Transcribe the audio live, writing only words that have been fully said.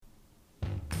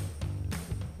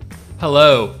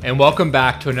Hello, and welcome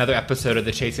back to another episode of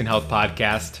the Chasing Health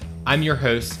podcast. I'm your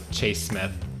host, Chase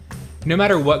Smith. No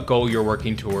matter what goal you're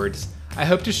working towards, I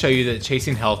hope to show you that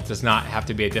chasing health does not have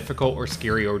to be a difficult or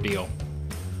scary ordeal.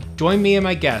 Join me and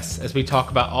my guests as we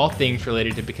talk about all things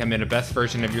related to becoming the best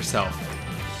version of yourself.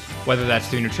 Whether that's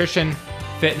through nutrition,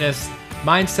 fitness,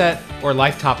 mindset, or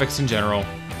life topics in general,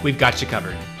 we've got you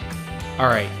covered. All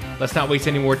right, let's not waste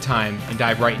any more time and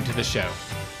dive right into the show.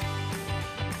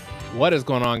 What is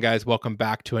going on, guys? Welcome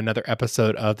back to another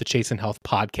episode of the Chasing Health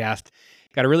podcast.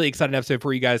 Got a really exciting episode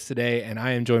for you guys today, and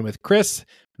I am joined with Chris,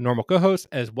 normal co-host,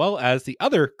 as well as the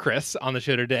other Chris on the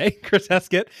show today, Chris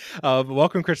Heskett.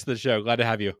 Welcome, Chris, to the show. Glad to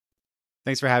have you.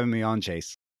 Thanks for having me on,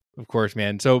 Chase. Of course,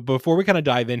 man. So before we kind of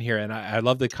dive in here, and I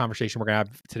love the conversation we're going to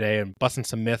have today and busting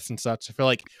some myths and such. I feel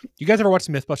like, you guys ever watched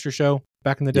the Mythbusting show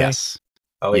back in the day? Yes.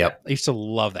 Oh, yeah. I used to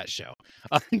love that show.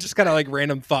 Just kind of like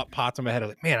random thought pots in my head. I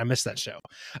was like, man, I miss that show.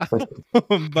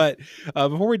 But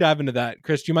before we dive into that,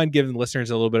 Chris, do you mind giving the listeners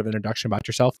a little bit of an introduction about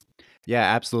yourself? Yeah,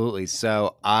 absolutely.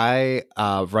 So I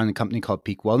run a company called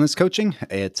Peak Wellness Coaching.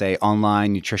 It's an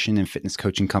online nutrition and fitness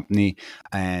coaching company,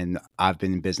 and I've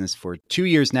been in business for 2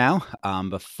 years now.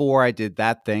 Before I did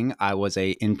that thing, I was a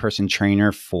in-person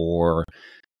trainer for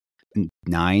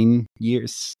 9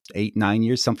 years, 8-9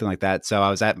 years, something like that. So I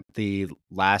was at the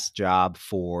last job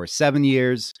for 7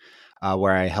 years,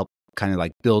 where I helped kind of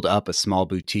like build up a small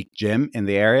boutique gym in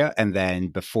the area. And then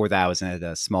before that, I was at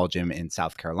a small gym in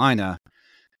South Carolina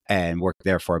and worked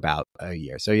there for about a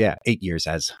year. So yeah, 8 years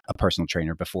as a personal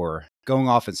trainer before going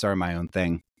off and starting my own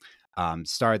thing.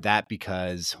 Started that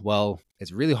because, well,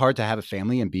 it's really hard to have a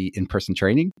family and be in-person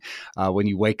training when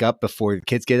you wake up before the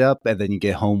kids get up and then you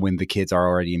get home when the kids are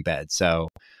already in bed. So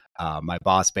my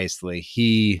boss basically,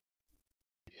 he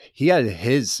had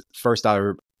his first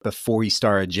daughter before he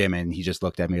started gym, and he just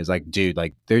looked at me and was like, dude,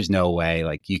 like, there's no way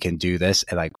like you can do this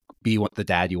and like be the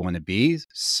dad you want to be.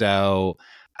 So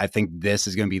I think this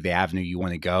is going to be the avenue you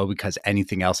want to go, because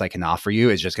anything else I can offer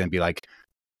you is just going to be like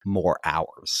more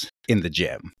hours in the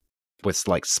gym with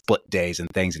like split days and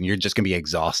things, and you're just going to be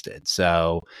exhausted.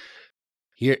 So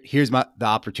here's the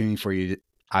opportunity for you.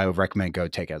 I would recommend go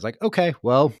take it. I was like, okay,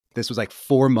 well, this was like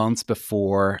 4 months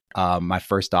before my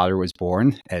first daughter was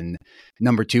born, and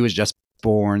number 2 is just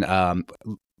born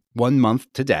 1 month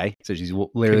today. So she's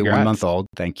literally Congrats. 1 month old.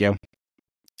 Thank you.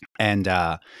 And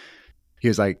he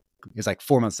was like, it's like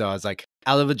 4 months ago. I was like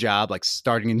out of a job, like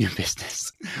starting a new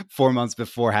business 4 months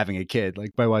before having a kid.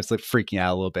 Like my wife's like freaking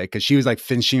out a little bit because she was like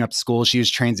finishing up school. She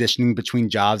was transitioning between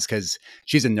jobs because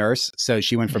she's a nurse. So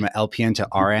she went from an LPN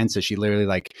to RN. So she literally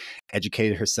like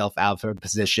educated herself out of her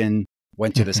position,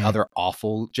 went to this other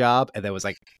awful job, and then was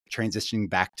like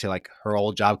transitioning back to like her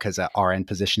old job because an RN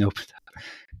position opened up.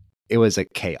 It was a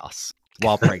chaos.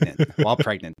 While pregnant,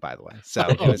 by the way. So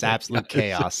it was absolute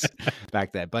chaos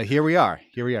back then. But here we are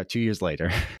 2 years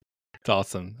later. It's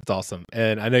awesome. It's awesome.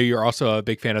 And I know you're also a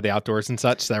big fan of the outdoors and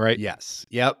such. Is that right? Yes.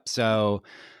 Yep. So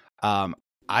I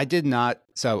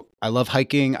love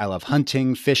hiking. I love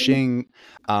hunting, fishing.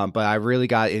 But I really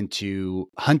got into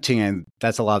hunting, and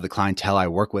that's a lot of the clientele I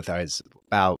work with. Is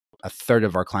about a third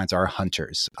of our clients are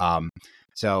hunters.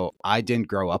 So I didn't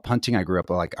grow up hunting. I grew up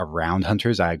like around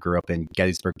hunters. I grew up in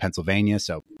Gettysburg, Pennsylvania.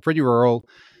 So pretty rural.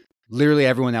 Literally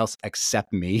everyone else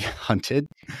except me hunted.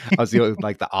 I was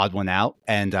the odd one out.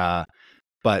 And,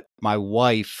 but my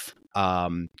wife,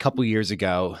 a couple years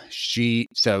ago, she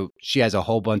has a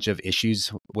whole bunch of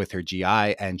issues with her GI,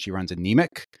 and she runs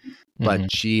anemic, but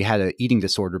she had an eating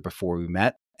disorder before we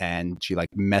met. And she like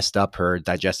messed up her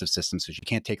digestive system. So she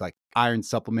can't take like iron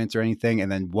supplements or anything.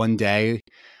 And then one day,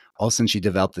 all of a sudden she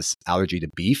developed this allergy to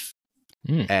beef,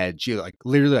 and she like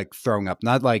literally like throwing up,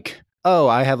 not like, oh,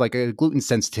 I have like a gluten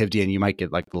sensitivity and you might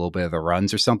get like a little bit of the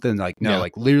runs or something. Like, no,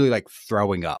 like literally like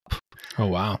throwing up. Oh,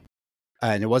 wow.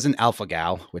 And it wasn't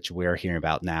alpha-gal, which we're hearing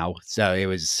about now. So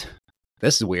this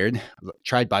is weird.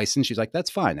 Tried bison. She's like, that's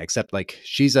fine. Except like,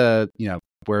 she's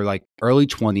we're like early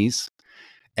 20s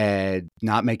and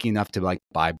not making enough to like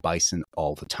buy bison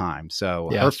all the time. So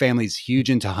her family's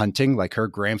huge into hunting. Like her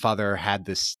grandfather had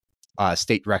this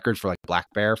state record for like black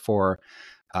bear for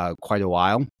quite a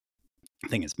while. I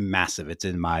think it's massive. It's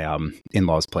in my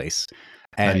in-laws' place.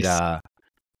 And Nice.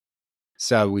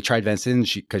 So we tried venison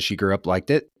because she grew up, liked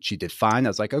it. She did fine. I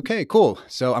was like, okay, cool.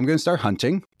 So I'm going to start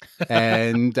hunting.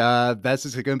 And that's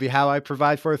just going to be how I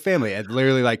provide for a family. And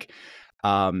literally like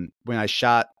when I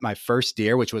shot my first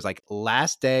deer, which was like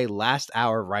last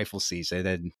hour rifle season.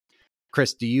 And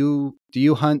Chris, do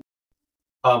you hunt?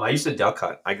 I used to duck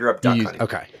hunt. I grew up duck hunting.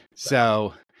 Okay.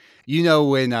 So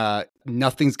when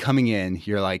nothing's coming in,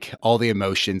 you're like all the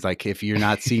emotions. Like if you're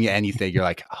not seeing anything, you're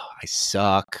like, oh, I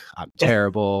suck. I'm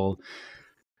terrible.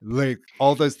 Like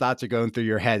all those thoughts are going through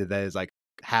your head. That is like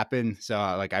happen. So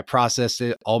like I processed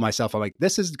it all myself. I'm like,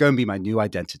 this is going to be my new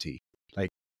identity. Like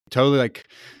totally like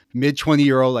mid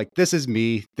 20-year-old. Like this is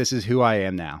me. This is who I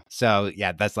am now. So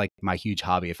yeah, that's like my huge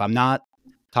hobby. If I'm not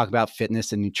talking about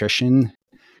fitness and nutrition,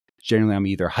 generally I'm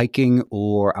either hiking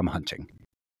or I'm hunting.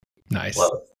 Nice.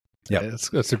 Yeah, that's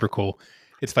super cool.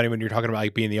 It's funny when you're talking about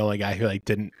like being the only guy who like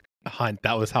didn't hunt.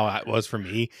 That was how it was for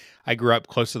me. I grew up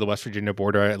close to the West Virginia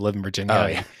border. I live in Virginia. Oh,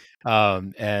 yeah.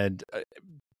 And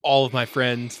all of my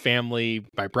friends, family,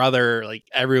 my brother, like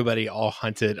everybody all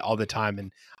hunted all the time.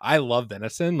 And I love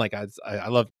venison. Like I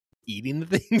love eating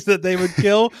the things that they would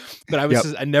kill, but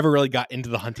I never really got into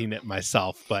the hunting it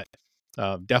myself, but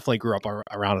definitely grew up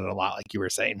around it a lot. Like you were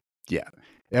saying. Yeah.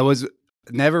 It was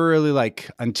never really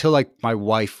like until like my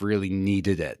wife really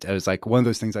needed it. It was like one of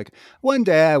those things like one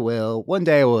day I will. And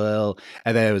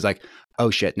then it was like, oh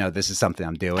shit, no, this is something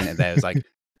I'm doing. And then it was like,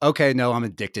 okay, no, I'm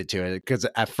addicted to it. Because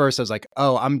at first I was like,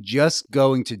 oh, I'm just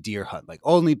going to deer hunt, like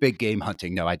only big game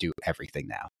hunting. No, I do everything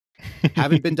now.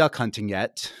 Haven't been duck hunting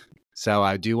yet. So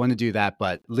I do want to do that.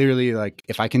 But literally, like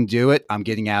if I can do it, I'm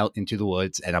getting out into the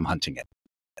woods and I'm hunting it.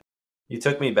 You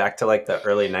took me back to like the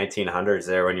early 1900s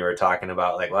there when you were talking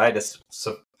about like, well, I just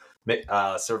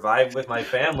survived with my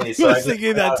family. So I was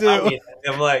thinking that too.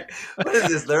 I'm like, what is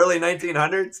this? The early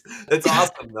 1900s? It's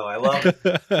awesome though. I love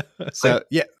it. So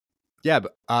yeah,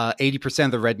 but 80%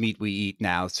 of the red meat we eat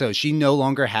now. So she no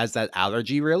longer has that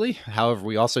allergy really. However,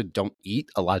 we also don't eat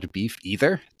a lot of beef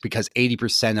either because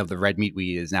 80% of the red meat we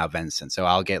eat is now venison. So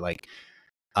I'll get like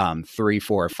 3,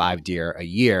 4, or 5 deer a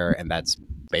year, and that's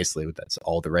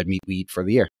all the red meat we eat for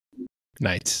the year.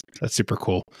 Nice. That's super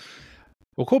cool.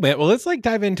 Well, cool, man. Well, let's like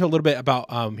dive into a little bit about,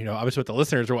 obviously what the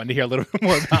listeners are wanting to hear a little bit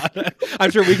more about.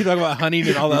 I'm sure we can talk about hunting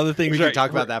and all the other things. We can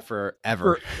talk about that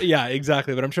forever. Yeah,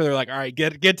 exactly. But I'm sure they're like, all right,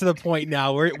 get to the point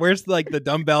now. Where's like the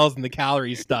dumbbells and the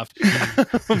calorie stuff?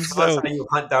 That's how you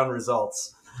hunt down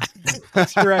results.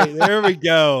 That's right. There we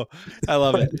go. I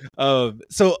love it.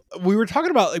 So we were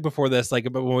talking about like before this,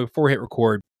 like before we hit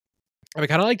record, I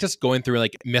kind of like just going through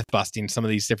like myth busting some of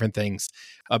these different things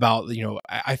about,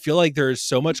 I feel like there's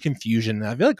so much confusion. And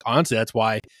I feel like honestly, that's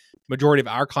why majority of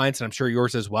our clients, and I'm sure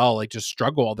yours as well, like just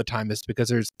struggle all the time is because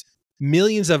there's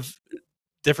millions of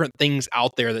different things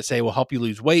out there that say will help you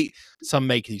lose weight. Some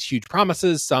make these huge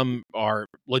promises, some are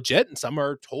legit and some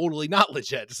are totally not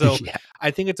legit. So yeah.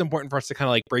 I think it's important for us to kind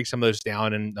of like break some of those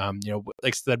down. And, like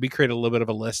I said, we created a little bit of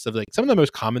a list of like some of the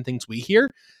most common things we hear.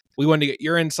 We wanted to get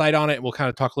your insight on it. We'll kind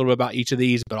of talk a little bit about each of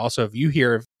these, but also if you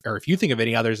hear, or if you think of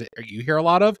any others that you hear a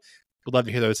lot of, we'd love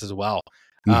to hear those as well.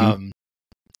 Mm-hmm.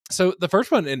 So the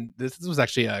first one, and this was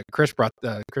actually Chris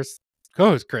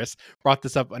co-host Chris brought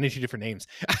this up. I need 2 different names.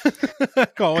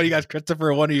 Call one of you guys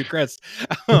Christopher, one of you Chris.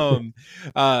 Like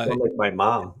my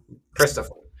mom,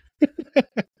 Christopher.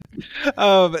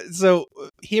 So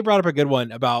he brought up a good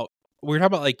one about, we were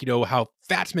talking about like, how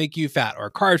fats make you fat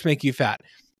or carbs make you fat.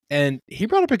 And he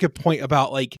brought up a good point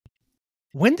about like,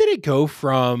 when did it go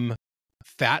from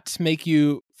fats make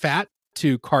you fat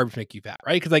to carbs make you fat,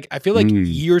 right? Because like, I feel like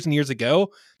years and years ago,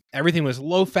 everything was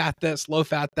low fat this, low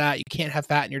fat that. You can't have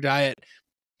fat in your diet.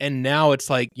 And now it's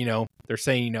like, they're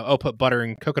saying, put butter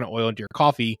and coconut oil into your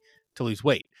coffee to lose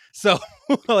weight. So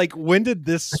like, when did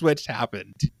this switch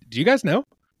happen? Do you guys know?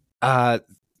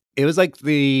 It was like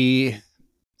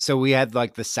so we had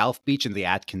like the South Beach and the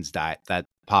Atkins diet that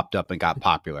popped up and got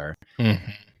popular.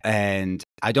 Mm-hmm. And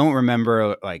I don't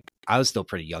remember, like, I was still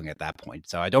pretty young at that point.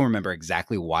 So I don't remember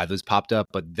exactly why those popped up.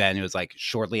 But then it was like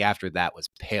shortly after that was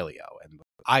paleo. And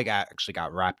I actually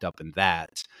got wrapped up in that.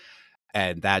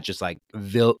 And that just like,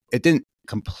 it didn't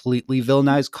completely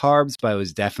villainize carbs, but it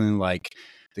was definitely like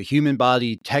the human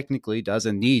body technically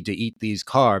doesn't need to eat these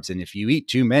carbs. And if you eat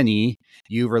too many,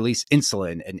 you release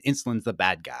insulin, and insulin's the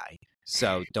bad guy.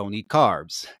 So don't eat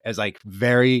carbs. It's like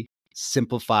very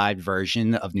simplified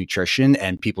version of nutrition,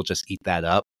 and people just eat that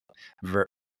up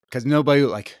because nobody,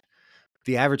 like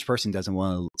the average person, doesn't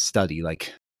want to study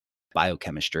like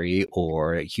biochemistry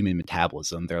or human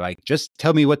metabolism. They're like, just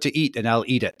tell me what to eat and I'll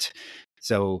eat it.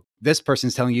 So this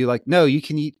person's telling you like, no, you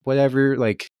can eat whatever,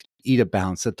 like eat a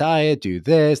balanced diet, do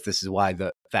this is why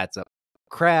the fat's a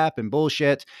crap and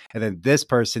bullshit. And then this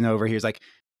person over here is like,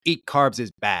 eat carbs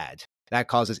is bad, that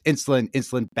causes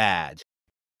insulin bad,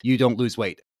 you don't lose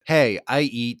weight. Hey, I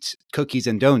eat cookies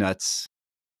and donuts,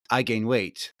 I gain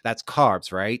weight. That's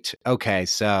carbs, right? Okay,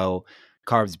 so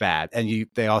carbs bad. And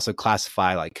they also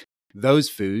classify like those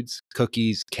foods,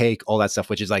 cookies, cake, all that stuff,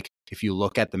 which is like if you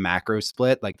look at the macro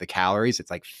split, like the calories,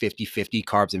 it's like 50-50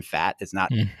 carbs and fat. It's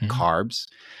not carbs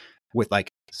with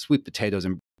like sweet potatoes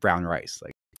and brown rice,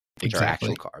 like which are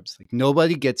actual carbs. Like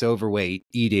nobody gets overweight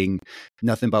eating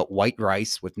nothing but white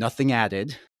rice with nothing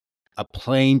added, a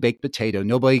plain baked potato.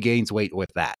 Nobody gains weight with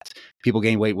that. People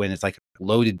gain weight when it's like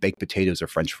loaded baked potatoes or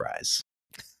French fries.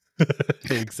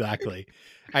 Exactly.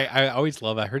 I always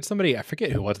love, I heard somebody, I forget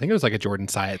who it was, I think it was like a Jordan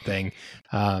Syatt thing,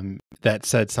 that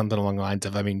said something along the lines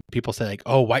of, I mean, people say like,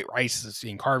 oh, white rice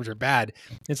and carbs are bad.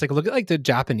 It's like, look at like the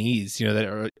Japanese, you know, that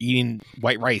are eating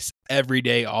white rice every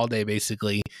day, all day,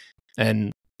 basically.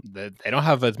 And they don't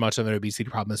have as much of an obesity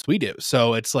problem as we do.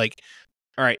 So it's like,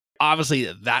 all right,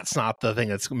 obviously that's not the thing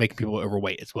that's making people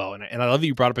overweight as well. And I love that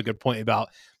you brought up a good point about,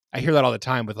 I hear that all the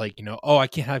time with like, you know, oh, I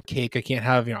can't have cake. I can't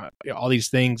have, you know, all these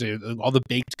things, all the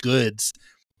baked goods.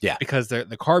 Yeah. Because the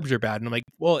carbs are bad. And I'm like,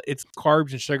 well, it's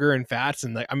carbs and sugar and fats.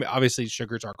 And like, I mean, obviously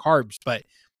sugars are carbs, but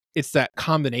it's that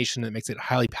combination that makes it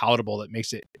highly palatable, that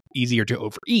makes it easier to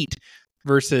overeat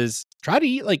versus try to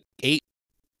eat like 8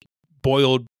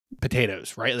 boiled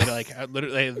potatoes, right? Like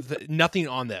literally nothing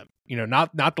on them, you know,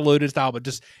 not the loaded style, but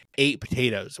just 8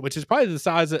 potatoes, which is probably the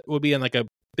size that would be in like a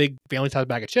big family size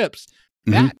bag of chips.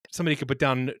 That somebody could put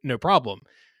down no problem.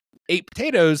 8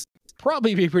 potatoes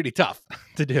probably be pretty tough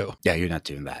to do. Yeah, you're not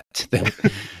doing that.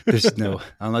 There's no,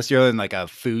 unless you're in like a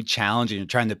food challenge and you're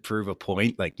trying to prove a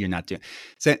point, like you're not doing.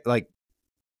 So, like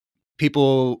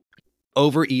people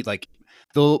overeat, like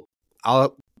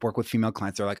I'll work with female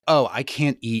clients. They're like, oh, I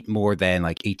can't eat more than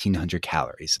like 1,800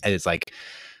 calories. And it's like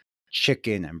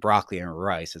chicken and broccoli and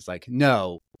rice. It's like,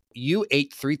 no, you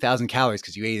ate 3,000 calories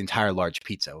because you ate an entire large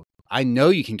pizza. I know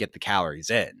you can get the calories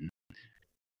in.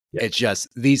 Yep. It's just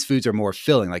these foods are more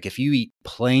filling. Like if you eat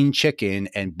plain chicken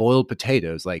and boiled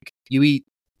potatoes, like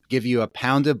give you a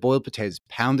pound of boiled potatoes,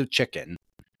 pound of chicken,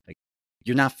 like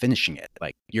you're not finishing it.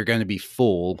 Like you're going to be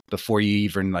full before you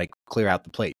even like clear out the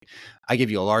plate. I give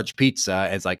you a large pizza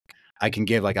as like I can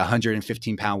give like a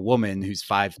 115-pound woman who's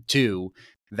 5'2"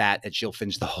 that, and she'll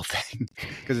finish the whole thing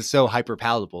because it's so hyper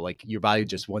palatable. Like your body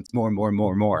just wants more and more and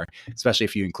more and more, especially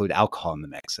if you include alcohol in the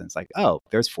mix. And it's like, oh,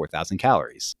 there's 4,000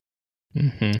 calories.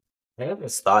 I have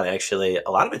this thought, actually, a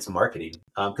lot of it's marketing.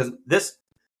 Because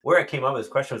where I came up with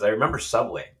this question was, I remember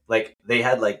Subway, like they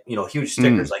had like, you know, huge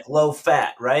stickers like low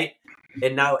fat, right?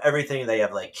 And now everything, they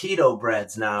have like keto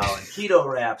breads now and keto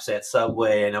wraps at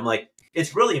Subway. And I'm like,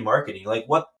 it's really marketing. Like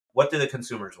what do the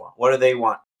consumers want? What do they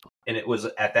want? And it was,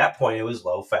 at that point, it was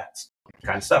low fat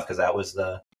kind of stuff, because that was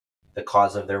the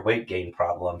cause of their weight gain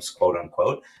problems, quote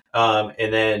unquote.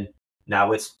 And then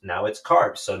now it's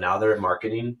carbs. So now they're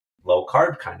marketing low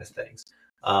carb kind of things.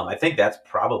 I think that's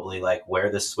probably like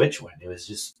where the switch went. It was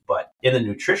just, but in the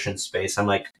nutrition space, I'm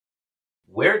like,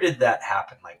 where did that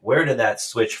happen? Like, where did that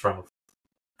switch from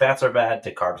fats are bad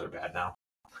to carbs are bad now?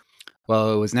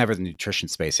 Well, it was never the nutrition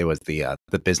space. It was the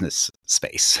business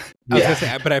space. I was gonna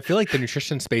say, but I feel like the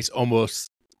nutrition space almost,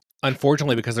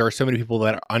 unfortunately, because there are so many people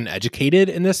that are uneducated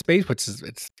in this space, which is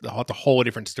it's a whole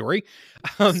different story.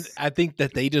 I think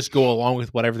that they just go along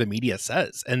with whatever the media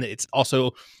says, and it's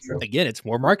also, again, it's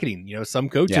more marketing. You know, some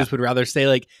coaches would rather say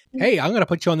like, "Hey, I'm going to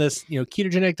put you on this, you know,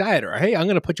 ketogenic diet," or "Hey, I'm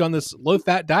going to put you on this low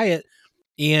fat diet,"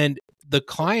 and the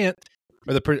client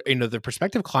or the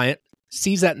prospective client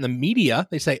sees that in the media.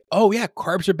 They say, "Oh yeah,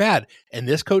 carbs are bad," and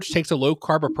this coach takes a low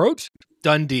carb approach.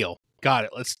 Done deal. Got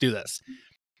it. Let's do this.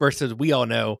 Versus, we all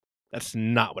know that's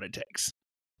not what it takes.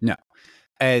 No.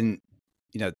 And,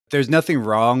 you know, there's nothing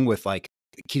wrong with like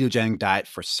ketogenic diet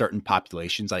for certain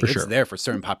populations. Like it's there for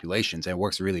certain populations and it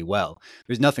works really well.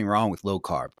 There's nothing wrong with low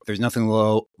carb. There's nothing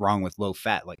wrong with low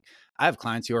fat. Like I have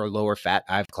clients who are lower fat.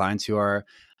 I have clients who are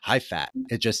high fat.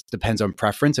 It just depends on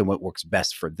preference and what works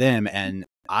best for them. And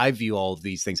I view all of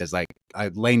these things as like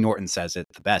Lane Norton says it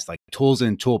the best, like tools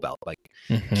in a tool belt. Like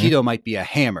keto might be a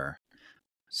hammer.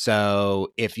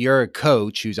 So if you're a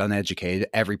coach who's uneducated,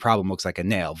 every problem looks like a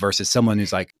nail, versus someone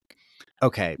who's like,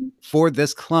 okay, for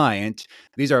this client,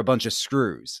 these are a bunch of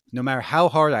screws. No matter how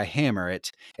hard I hammer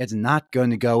it, it's not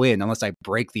going to go in unless I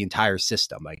break the entire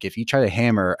system. Like if you try to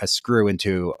hammer a screw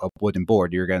into a wooden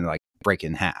board, you're going to like break it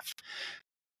in half.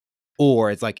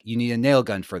 Or it's like, you need a nail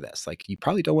gun for this. Like you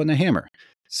probably don't want a hammer.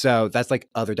 So that's like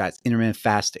other diets, intermittent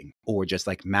fasting, or just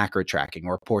like macro tracking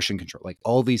or portion control. Like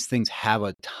all these things have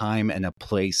a time and a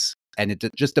place, and it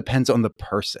just depends on the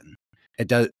person. It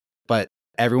does, but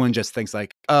everyone just thinks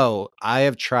like, oh, I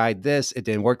have tried this, it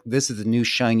didn't work. This is a new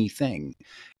shiny thing.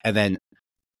 And then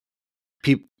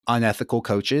unethical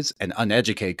coaches and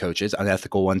uneducated coaches,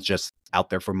 unethical ones just out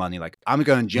there for money. Like I'm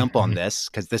going to jump on this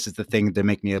because this is the thing to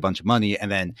make me a bunch of money. And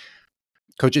then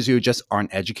coaches who just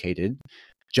aren't educated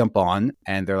jump on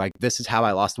and they're like, this is how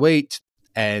I lost weight.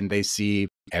 And they see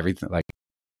everything like,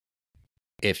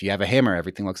 if you have a hammer,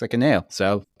 everything looks like a nail.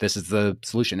 So this is the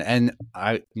solution. And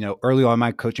I, early on in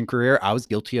my coaching career, I was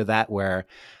guilty of that where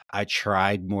I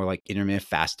tried more like intermittent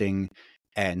fasting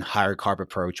and higher carb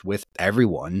approach with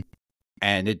everyone.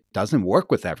 And it doesn't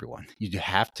work with everyone. You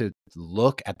have to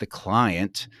look at the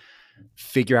client,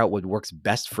 figure out what works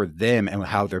best for them and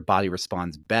how their body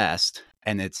responds best.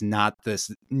 And it's not this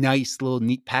nice little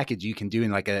neat package you can do in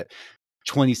like a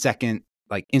 20-second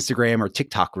like Instagram or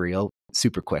TikTok reel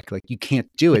super quick. Like you can't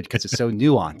do it because it's so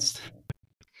nuanced.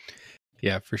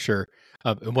 Yeah, for sure.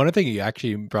 And one other thing you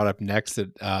actually brought up next that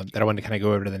I wanted to kind of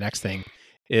go over to the next thing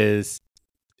is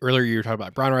earlier you were talking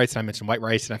about brown rice and I mentioned white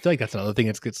rice. And I feel like that's another thing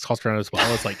that gets tossed around as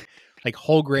well. It's like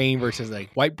whole grain versus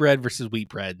like white bread versus wheat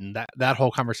bread and that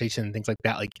whole conversation and things like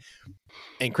that. Like,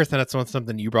 and Kristen, that's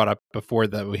something you brought up before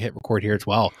that we hit record here as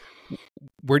well.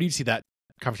 Where do you see that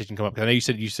conversation come up? Because I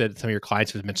know you said some of your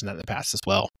clients have mentioned that in the past as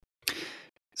well.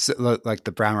 So like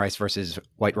the brown rice versus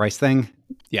white rice thing?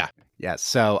 Yeah. Yeah.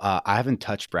 So I haven't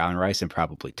touched brown rice in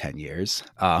probably 10 years.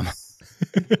 I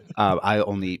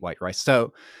only eat white rice.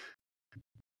 So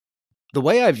the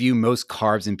way I view most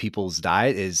carbs in people's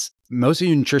diet is most of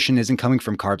your nutrition isn't coming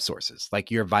from carb sources,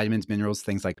 like your vitamins, minerals,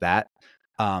 things like that.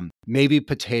 Maybe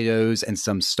potatoes and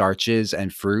some starches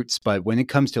and fruits. But when it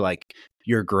comes to like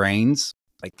your grains,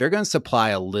 like they're going to supply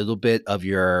a little bit of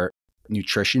your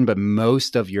nutrition, but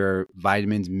most of your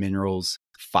vitamins, minerals,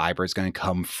 fiber is going to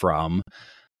come from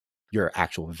your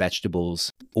actual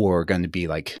vegetables or going to be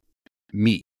like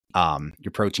meat,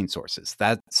 your protein sources.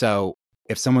 So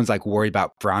if someone's like worried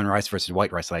about brown rice versus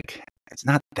white rice, like it's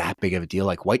not that big of a deal.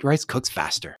 Like white rice cooks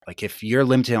faster. Like if you're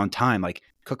limited on time, like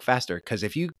cook faster. Because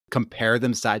if you compare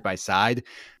them side by side,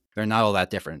 they're not all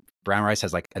that different. Brown rice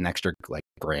has like an extra like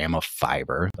gram of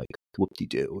fiber, like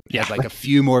whoop-de-doo. It has like a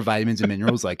few more vitamins and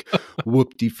minerals, like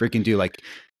whoop-de-freaking-do. Like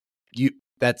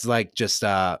that's like just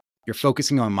you're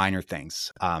focusing on minor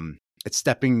things. It's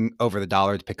stepping over the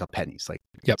dollar to pick up pennies. Like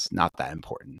it's not that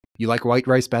important. You like white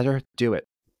rice better? Do it.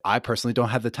 I personally don't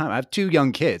have the time. I have 2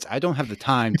 young kids. I don't have the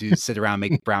time to sit around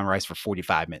and make brown rice for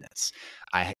 45 minutes.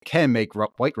 I can make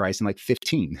white rice in like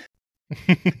 15.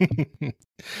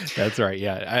 That's right.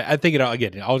 Yeah. I think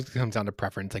it always comes down to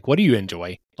preference. Like, what do you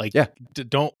enjoy? Like,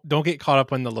 don't get caught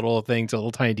up in the little things, the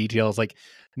little tiny details. Like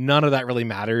none of that really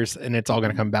matters. And it's all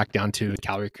going to come back down to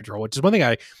calorie control, which is one thing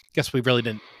I guess we really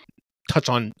didn't touch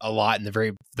on a lot in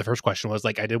the first question was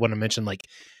like, I did want to mention, like,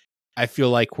 I feel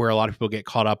like where a lot of people get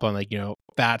caught up on like,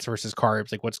 fats versus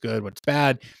carbs, like what's good, what's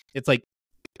bad. It's like,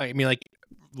 I mean, like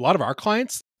a lot of our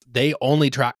clients, they only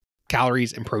track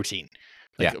calories and protein.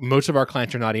 Like most of our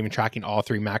clients are not even tracking all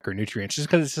 3 macronutrients just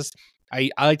because it's just, I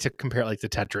like to compare it like to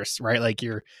Tetris, right? Like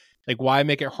you're like, why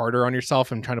make it harder on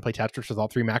yourself and trying to play Tetris with all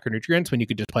 3 macronutrients when you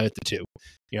could just play with the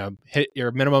 2, hit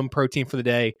your minimum protein for the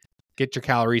day, get your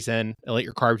calories in and let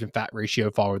your carbs and fat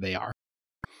ratio fall where they are.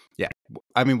 Yeah.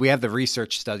 I mean, we have the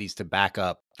research studies to back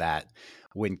up that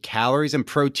when calories and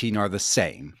protein are the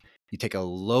same, you take a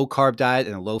low carb diet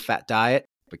and a low fat diet,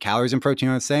 but calories and protein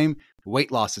are the same,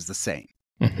 weight loss is the same.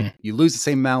 Mm-hmm. You lose the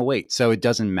same amount of weight. So it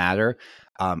doesn't matter.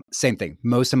 Same thing.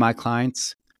 Most of my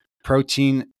clients,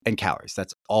 protein and calories,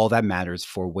 that's all that matters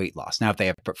for weight loss. Now, if they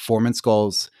have performance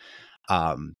goals,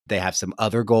 they have some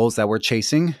other goals that we're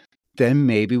chasing, then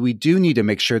maybe we do need to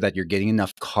make sure that you're getting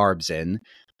enough carbs in.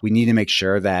 We need to make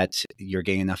sure that you're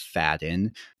getting enough fat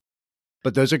in.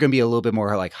 But those are going to be a little bit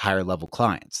more like higher level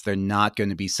clients. They're not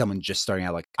going to be someone just starting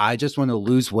out like, I just want to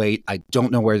lose weight. I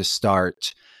don't know where to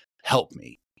start. Help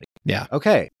me. Yeah.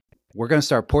 Okay. We're going to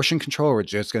start portion control. We're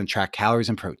just going to track calories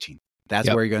and protein. That's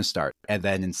where you're going to start. And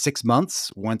then in 6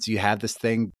 months, once you have this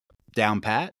thing down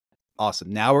pat,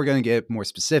 awesome. Now we're going to get more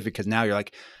specific because now you're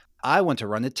like, I want to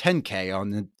run a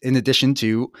 10K in addition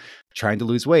to trying to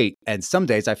lose weight. And some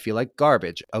days I feel like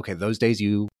garbage. Okay, those days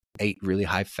you ate really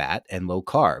high fat and low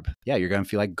carb. Yeah, you're going to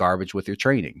feel like garbage with your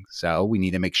training. So we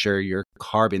need to make sure your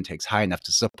carb intake's high enough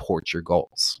to support your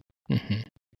goals. Mm-hmm.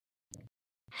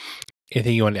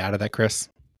 Anything you want to add to that, Chris?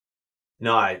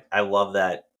 No, I love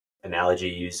that analogy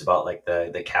you used about like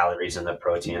the calories and the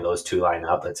protein and those 2 line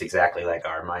up. That's exactly like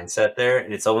our mindset there.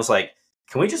 And it's almost like,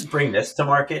 can we just bring this to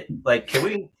market? Like, can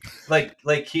we like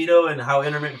keto and how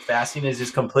intermittent fasting is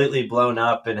just completely blown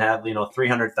up and have,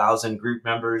 300,000 group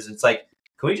members? It's like,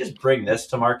 can we just bring this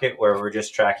to market where we're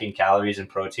just tracking calories and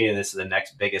protein and this is the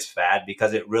next biggest fad?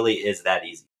 Because it really is that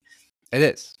easy. It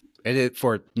is. It is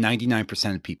for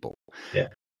 99% of people. Yeah.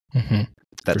 Mm-hmm.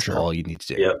 That's all you need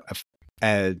to do.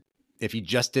 Yep. If you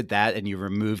just did that and you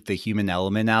removed the human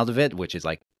element out of it, which is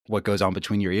like what goes on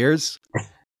between your ears,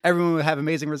 everyone would have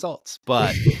amazing results.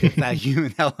 But it's that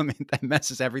human element that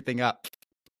messes everything up.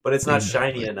 But it's not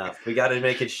shiny enough. We got to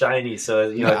make it shiny. So,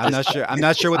 you know, I'm not sure. I'm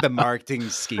not sure what the marketing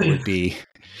scheme would be.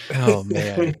 Oh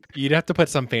man, you'd have to put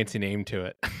some fancy name to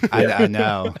it. I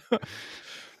know.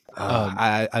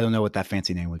 I don't know what that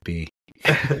fancy name would be.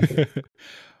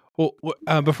 Well,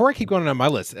 before I keep going on my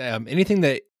list, anything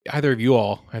that either of you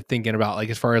all are thinking about, like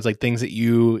as far as like things that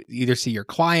you either see your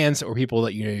clients or people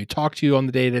that you talk to on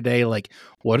the day to day, like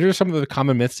what are some of the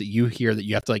common myths that you hear that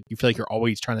you have to like, you feel like you're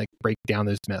always trying to break down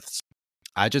those myths?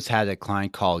 I just had a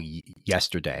client call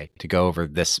yesterday to go over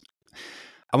this.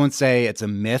 I wouldn't say it's a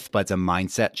myth, but it's a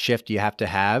mindset shift you have to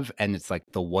have. And it's like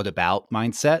the what about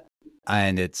mindset.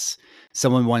 And it's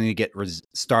someone wanting to get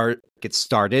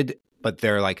started, but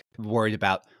they're like worried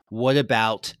about what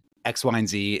about X, Y, and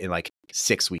Z in like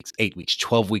 6 weeks, 8 weeks,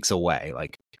 12 weeks away.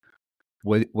 Like,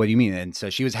 what do you mean? And so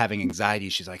she was having anxiety.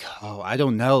 She's like, oh, I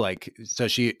don't know. Like, so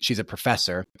she's a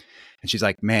professor and she's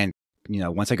like, man,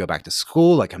 once I go back to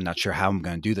school, like, I'm not sure how I'm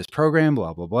going to do this program,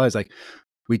 blah, blah, blah. It's like,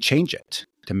 we change it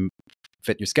to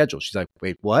fit your schedule. She's like,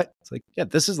 wait, what? It's like, yeah,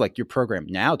 this is like your program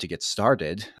now to get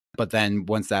started. But then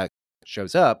once that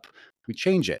shows up, we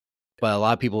change it. But a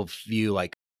lot of people view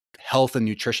like health and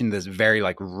nutrition, this very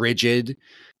like rigid,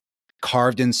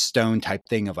 carved in stone type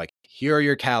thing of like, here are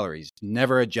your calories,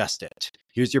 never adjust it.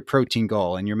 Here's your protein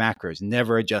goal and your macros,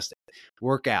 never adjust it.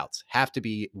 Workouts have to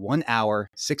be 1 hour,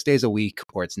 6 days a week,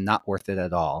 or it's not worth it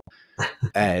at all.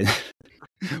 And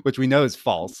which we know is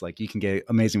false. Like you can get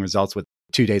amazing results with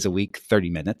 2 days a week, 30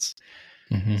 minutes.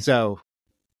 Mm-hmm. So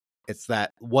it's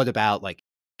that, what about like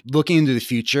looking into the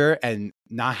future and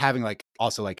not having like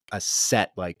also like a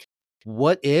set, like,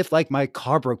 what if like my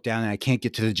car broke down and I can't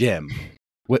get to the gym?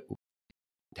 What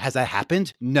has that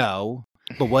happened? No.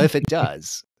 But what if it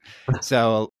does?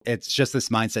 So it's just this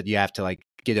mindset you have to like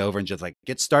get over and just like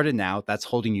get started now. That's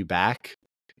holding you back.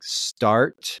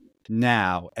 Start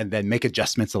now and then make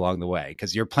adjustments along the way,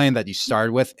 because your plan that you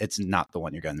started with, it's not the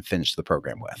one you're going to finish the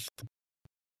program with.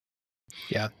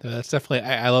 Yeah, that's definitely,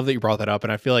 I love that you brought that up.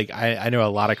 And I feel like I know a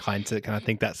lot of clients that kind of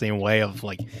think that same way of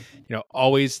like,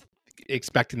 always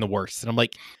expecting the worst. And I'm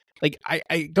like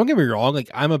I don't get me wrong,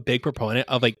 like I'm a big proponent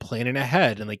of like planning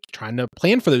ahead and like trying to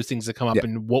plan for those things that come up. Yeah.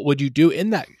 And what would you do in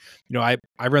that? I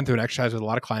run through an exercise with a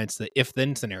lot of clients, the if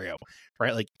then scenario,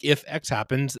 right? Like if X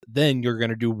happens, then you're going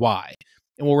to do Y.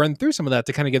 And we'll run through some of that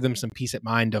to kind of give them some peace of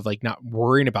mind of like not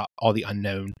worrying about all the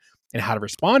unknown and how to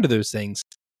respond to those things.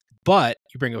 But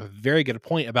you bring up a very good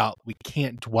point about we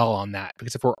can't dwell on that,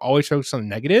 because if we're always focused on the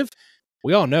negative,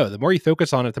 we all know the more you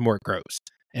focus on it, the more it grows.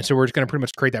 And so we're just going to pretty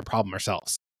much create that problem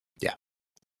ourselves. Yeah.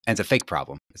 And it's a fake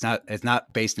problem. It's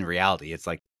not based in reality. It's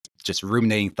like just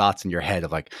ruminating thoughts in your head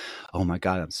of like, oh my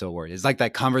God, I'm so worried. It's like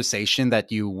that conversation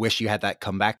that you wish you had that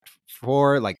comeback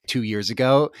for like 2 years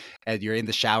ago, and you're in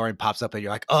the shower and pops up and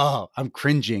you're like, oh, I'm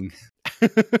cringing.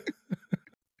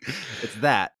 It's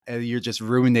that. And you're just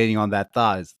ruminating on that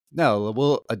thought. No,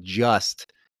 we'll adjust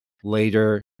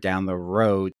later down the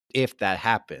road if that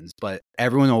happens. But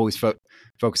everyone always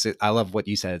focuses. I love what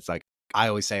you said. It's like, I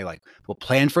always say like, we'll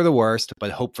plan for the worst,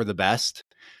 but hope for the best.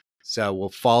 So we'll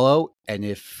follow. And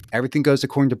if everything goes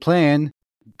according to plan,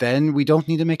 then we don't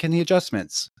need to make any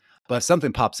adjustments. But if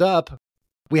something pops up,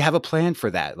 we have a plan for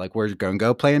that. Like we're going to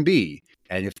go plan B.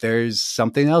 And if there's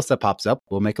something else that pops up,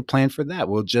 we'll make a plan for that.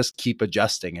 We'll just keep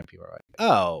adjusting. And people are like,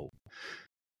 oh,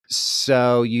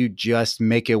 so you just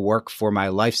make it work for my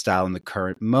lifestyle in the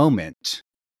current moment.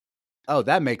 Oh,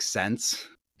 that makes sense.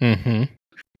 Mm-hmm.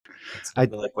 It's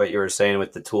like what you were saying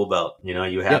with the tool belt.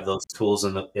 You have those tools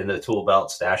in the tool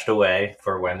belt stashed away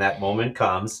for when that moment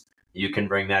comes. You can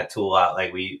bring that tool out.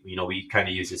 Like we kind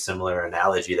of use a similar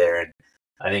analogy there, and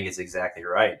I think it's exactly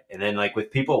right. And then like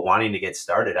with people wanting to get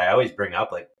started, I always bring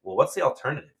up like, well, what's the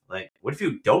alternative? Like, what if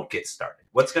you don't get started?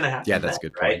 What's going to happen? Yeah, that's a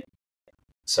good point. Right?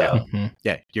 So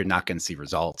you're not going to see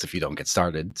results if you don't get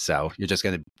started. So you're just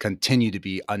going to continue to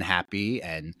be unhappy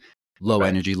and low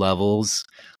energy levels,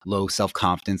 low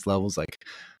self-confidence levels. Like,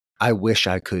 I wish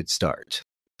I could start.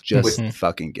 Just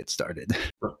fucking get started.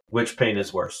 Which pain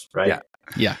is worse, right?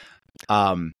 Yeah.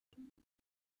 I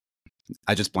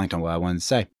just blanked on what I wanted to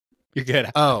say. You're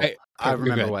good. Oh, I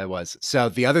remember what it was. So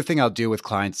the other thing I'll do with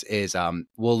clients is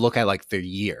we'll look at like their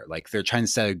year. Like they're trying to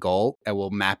set a goal, and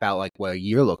we'll map out like what a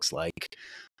year looks like.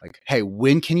 Like, hey,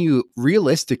 when can you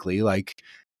realistically like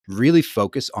really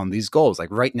focus on these goals?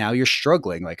 Like right now you're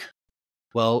struggling. Like,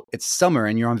 well, it's summer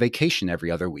and you're on vacation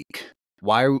every other week.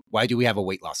 Why do we have a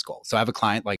weight loss goal? So I have a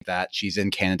client like that. She's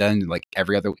in Canada, and like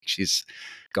every other week she's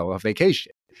going on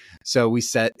vacation. So we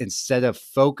set, instead of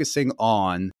focusing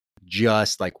on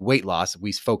just like weight loss,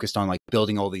 we focused on like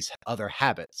building all these other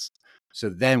habits. So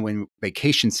then when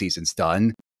vacation season's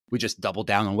done, we just double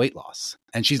down on weight loss.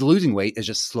 And she's losing weight is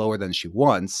just slower than she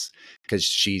wants because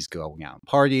she's going out and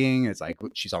partying. It's like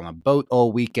she's on a boat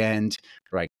all weekend,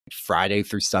 like Friday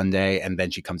through Sunday, and then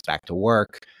she comes back to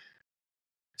work.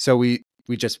 So we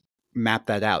just map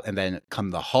that out. And then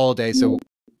come the holiday. So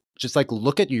just like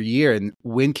look at your year and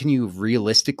when can you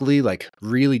realistically like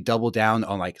really double down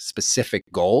on like specific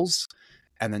goals.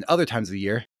 And then other times of the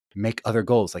year, make other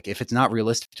goals. Like if it's not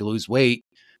realistic to lose weight,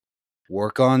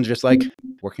 work on just like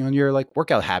working on your like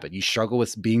workout habit. You struggle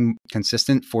with being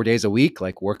consistent 4 days a week,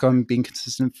 like work on being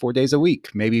consistent 4 days a week.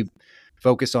 Maybe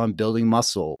focus on building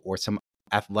muscle or some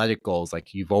athletic goals.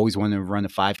 Like you've always wanted to run a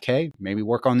 5K, maybe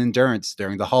work on endurance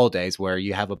during the holidays where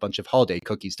you have a bunch of holiday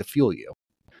cookies to fuel you.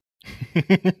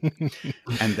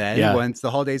 And then once the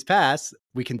holidays pass,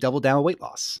 we can double down weight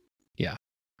loss. Yeah.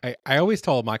 I always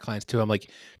tell my clients too, I'm like,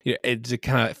 to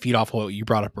kind of feed off what you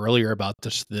brought up earlier about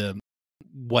just the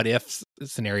what if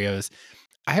scenarios.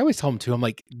 I always tell them too, I'm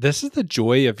like, this is the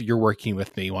joy of you're working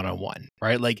with me one-on-one,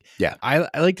 right? Like, I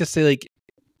like to say like,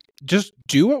 just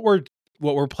do what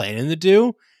we're planning to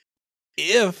do.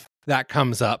 If that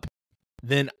comes up,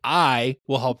 then I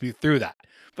will help you through that.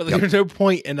 But there's no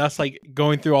point in us like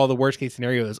going through all the worst case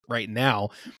scenarios right now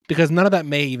because none of that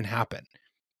may even happen.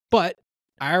 But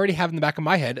I already have in the back of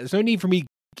my head, there's no need for me.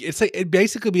 It's like, it'd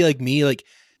basically be like me, like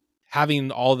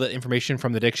having all the information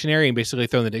from the dictionary and basically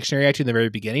throwing the dictionary at you in the very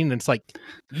beginning. And it's like,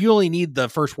 you only need the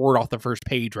first word off the first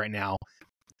page right now.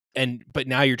 But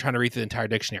now you're trying to read through the entire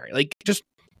dictionary. Like just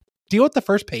deal with the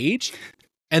first page.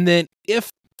 And then if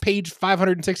page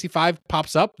 565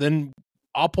 pops up, then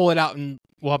I'll pull it out and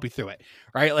we'll help you through it.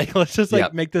 Right. Like, let's just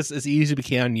like make this as easy as we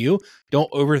can on you.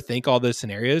 Don't overthink all those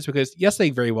scenarios because yes,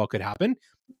 they very well could happen,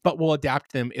 but we'll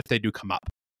adapt them if they do come up.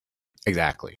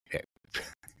 Exactly.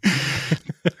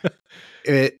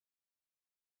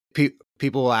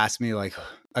 People will ask me like,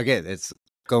 again, it's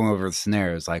going over the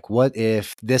scenarios. Like, what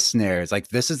if this scenario is like,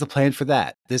 this is the plan for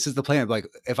that. This is the plan. Like,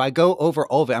 if I go over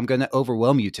all of it, I'm going to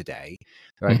overwhelm you today.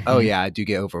 They're like, oh yeah, I do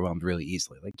get overwhelmed really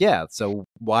easily. Like, yeah. So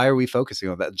why are we focusing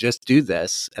on that? Just do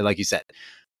this. And like you said,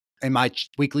 in my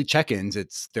weekly check-ins,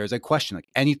 there's a question like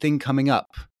anything coming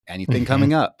up,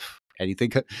 coming up.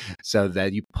 So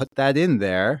that you put that in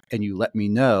there and you let me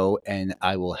know and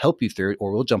I will help you through it,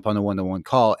 or we'll jump on a one-on-one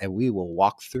call and we will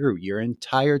walk through your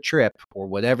entire trip or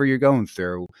whatever you're going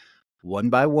through one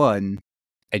by one.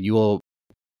 And you will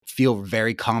feel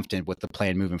very confident with the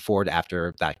plan moving forward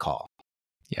after that call.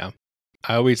 Yeah.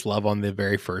 I always love on the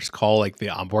very first call, like the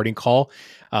onboarding call.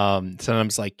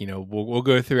 Sometimes like, we'll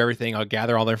go through everything. I'll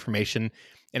gather all the information.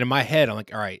 And in my head, I'm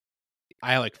like, all right,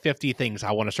 I have like 50 things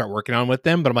I want to start working on with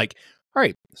them, but I'm like, all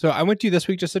right, so I went to you this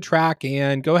week just to track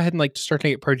and go ahead and like start to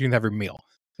get protein with every meal.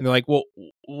 And they're like, well,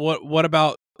 what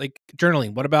about like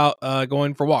journaling? What about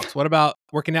going for walks? What about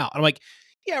working out? I'm like,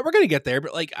 yeah, we're going to get there,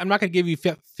 but like, I'm not going to give you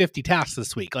 50 tasks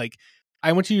this week. Like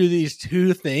I want you to do these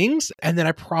 2 things and then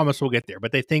I promise we'll get there.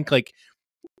 But they think like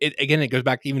it goes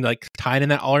back to even like tying in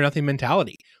that all or nothing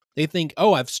mentality. They think,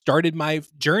 oh, I've started my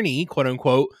journey, quote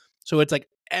unquote. So it's like,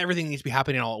 everything needs to be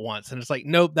happening all at once. And it's like,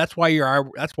 nope, that's why you're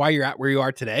at where you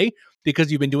are today,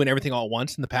 because you've been doing everything all at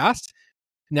once in the past.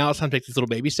 Now it's time to take these little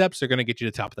baby steps. They're going to get you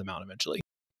to the top of the mountain eventually.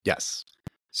 Yes.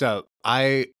 So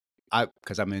I,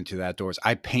 cause I'm into that outdoors,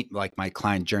 I paint like my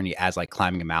client journey as like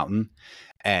climbing a mountain.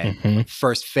 And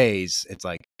first phase, it's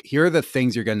like, here are the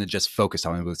things you're going to just focus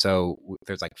on. So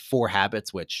there's like 4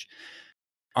 habits, which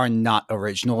are not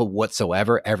original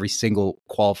whatsoever. Every single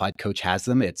qualified coach has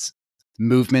them. It's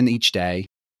movement each day.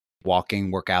 Walking,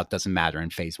 workout, doesn't matter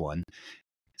in phase 1.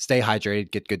 Stay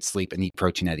hydrated, get good sleep, and eat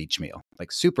protein at each meal.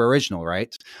 Like super original,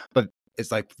 right? But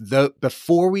it's like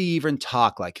before we even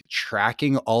talk like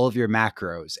tracking all of your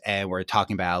macros and we're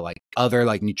talking about like other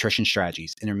like nutrition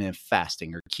strategies, intermittent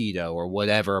fasting or keto or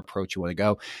whatever approach you want to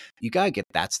go, you got to get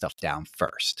that stuff down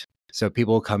first. So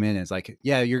people will come in and it's like,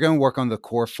 yeah, you're going to work on the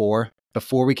core 4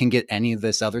 before we can get any of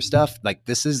this other stuff. Like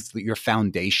this is your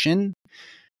foundation.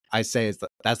 I say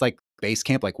that's like base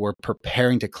camp. Like we're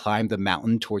preparing to climb the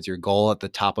mountain towards your goal at the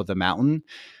top of the mountain.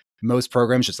 Most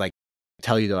programs just like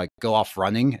tell you to like go off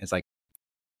running. It's like,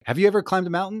 have you ever climbed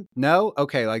a mountain? No.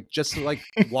 Okay. Like just like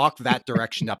walk that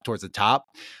direction up towards the top.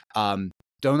 Don't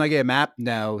I get a map?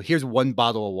 No. Here's 1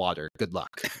 bottle of water. Good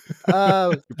luck.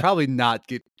 You're probably not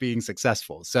being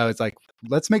successful. So it's like,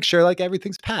 let's make sure like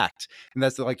everything's packed. And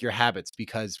that's like your habits,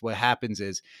 because what happens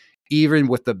is even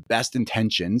with the best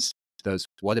intentions, those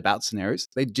what about scenarios,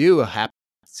 they do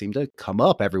seem to come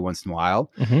up every once in a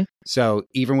while. So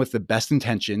even with the best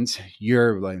intentions,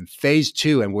 you're in phase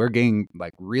 2 and we're getting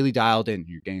like really dialed in.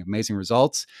 You're getting amazing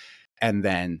results. And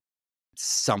then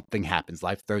something happens.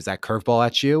 Life throws that curveball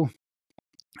at you.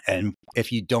 And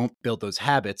if you don't build those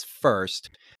habits first,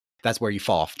 that's where you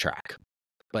fall off track.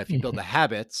 But if you build the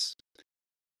habits,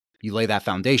 you lay that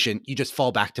foundation, you just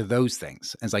fall back to those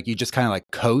things. And it's like you just kind of like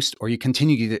coast, or you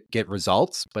continue to get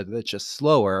results, but it's just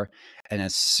slower. And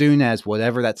as soon as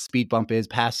whatever that speed bump is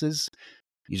passes,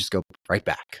 you just go right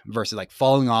back, versus like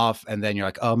falling off. And then you're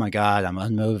like, oh my God, I'm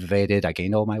unmotivated. I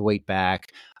gained all my weight back.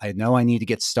 I know I need to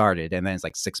get started. And then it's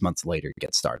like 6 months later, you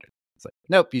get started. It's like,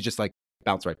 nope, you just like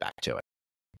bounce right back to it.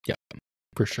 Yeah,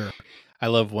 for sure. I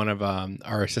love one of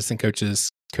our assistant coaches,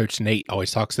 Coach Nate,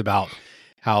 always talks about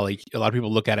how like a lot of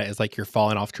people look at it as like you're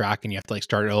falling off track and you have to like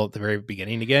start it all at the very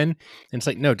beginning again. And it's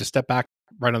like, no, just step back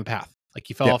right on the path. Like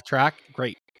you fell off track.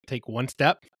 Great. Take one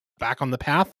step back on the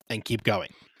path and keep going.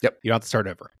 Yep. You don't have to start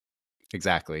over.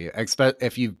 Exactly. Expect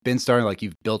if you've been starting, like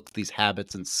you've built these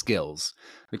habits and skills,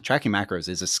 like tracking macros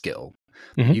is a skill.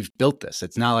 You've built this.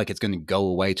 It's not like it's going to go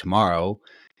away tomorrow.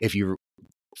 If you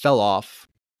fell off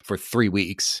for 3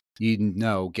 weeks, you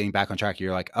know, getting back on track,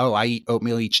 you're like, oh, I eat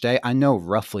oatmeal each day. I know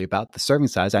roughly about the serving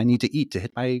size I need to eat to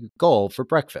hit my goal for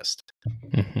breakfast.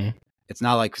 It's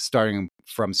not like starting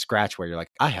from scratch where you're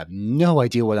like, I have no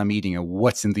idea what I'm eating and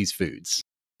what's in these foods.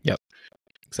 Yep.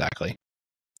 Exactly.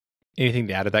 Anything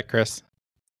to add to that, Chris?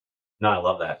 No, I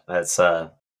love that. That's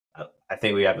I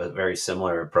think we have a very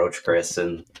similar approach, Chris,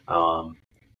 and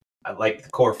I like the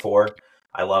core four.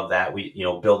 I love that we,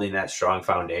 building that strong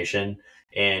foundation.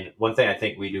 And one thing I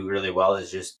think we do really well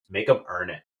is just make them earn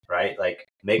it, right? Like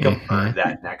make them earn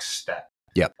that next step.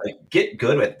 Yep. Like get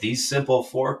good with these simple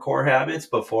 4 core habits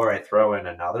before I throw in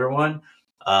another one.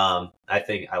 I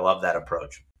think I love that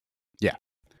approach. Yeah.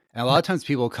 And a lot of times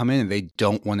people come in and they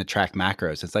don't want to track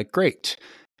macros. It's like, great,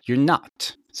 you're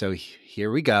not. So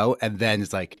here we go. And then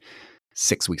it's like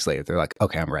 6 weeks later, they're like,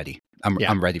 okay, I'm ready.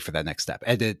 I'm ready for that next step.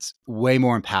 And it's way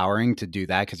more empowering to do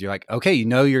that because you're like, okay,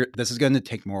 this is going to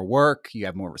take more work. You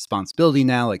have more responsibility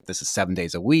now. Like this is 7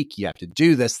 days a week. You have to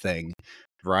do this thing,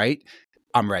 right?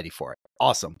 I'm ready for it.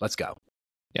 Awesome. Let's go.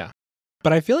 Yeah.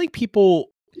 But I feel like people,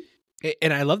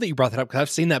 and I love that you brought that up because I've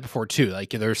seen that before too.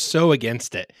 Like they're so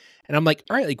against it. And I'm like,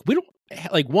 all right, like we don't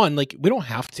we don't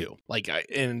have to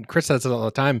and Chris says it all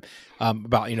the time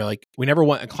about, like we never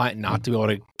want a client not to be able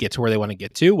to get to where they want to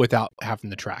get to without having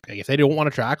to track. Like if they don't want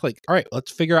to track, like, all right, let's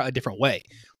figure out a different way.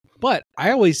 But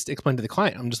I always explain to the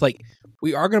client, I'm just like,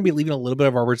 we are going to be leaving a little bit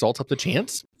of our results up to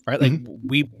chance, right?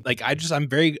 Like I'm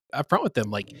very upfront with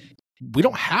them. Like we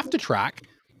don't have to track,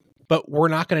 but we're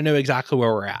not going to know exactly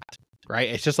where we're at. Right.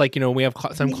 It's just like, we have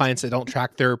some clients that don't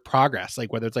track their progress,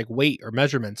 like whether it's like weight or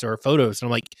measurements or photos. And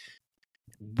I'm like,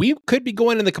 we could be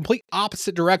going in the complete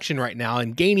opposite direction right now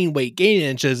and gaining weight, gaining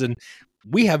inches, and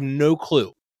we have no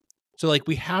clue. So like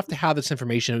we have to have this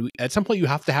information. At some point you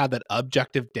have to have that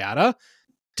objective data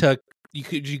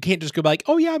you can't just go like,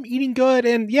 oh yeah, I'm eating good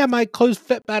and yeah, my clothes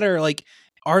fit better. Like,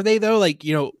 are they though? Like,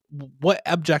 what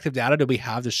objective data do we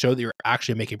have to show that you're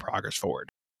actually making progress forward?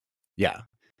 Yeah.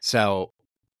 So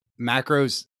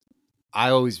macros, I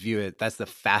always view it, that's the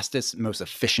fastest, most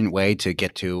efficient way to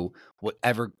get to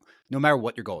whatever, no matter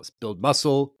what your goal is, build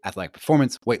muscle, athletic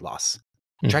performance, weight loss.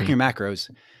 Tracking your macros.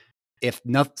 If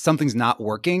something's not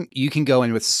working, you can go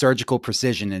in with surgical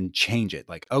precision and change it.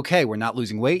 Like, okay, we're not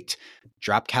losing weight,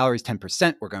 drop calories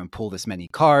 10%. We're going to pull this many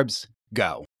carbs,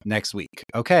 go next week.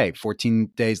 Okay, 14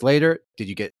 days later, did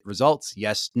you get results?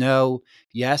 Yes, no,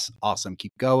 yes, awesome,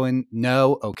 keep going.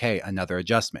 No, okay, another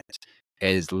adjustment.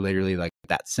 It is literally like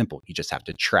that simple. You just have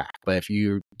to track. But if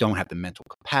you don't have the mental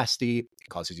capacity, it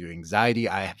causes you anxiety.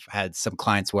 I have had some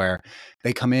clients where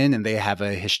they come in and they have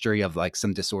a history of like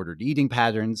some disordered eating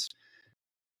patterns,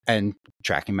 and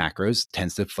tracking macros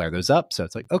tends to flare those up. So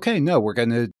it's like, okay, no,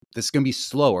 this is going to be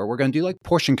slower. We're going to do like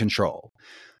portion control.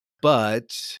 But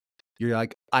you're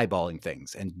like eyeballing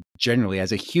things. And generally,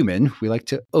 as a human, we like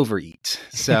to overeat.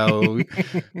 So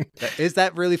is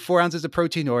that really 4 ounces of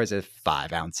protein or is it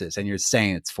 5 ounces? And you're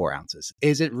saying it's 4 ounces.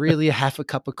 Is it really a half a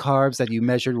cup of carbs that you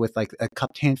measured with like a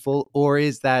cupped handful? Or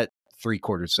is that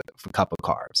 3/4 of a cup of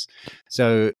carbs?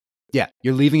 So yeah,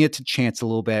 you're leaving it to chance a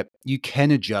little bit. You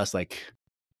can adjust, like,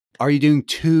 are you doing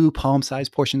 2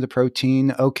 palm-sized portions of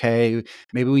protein? Okay,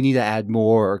 maybe we need to add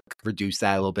more or reduce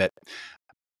that a little bit.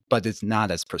 But it's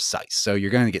not as precise. So you're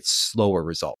going to get slower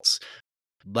results.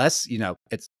 Less,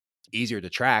 it's easier to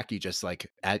track. You just like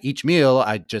at each meal,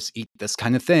 I just eat this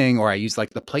kind of thing, or I use like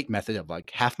the plate method of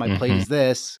like half my plate is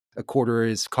this, a quarter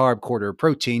is carb, quarter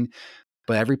protein,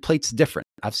 but every plate's different.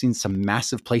 I've seen some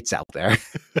massive plates out there.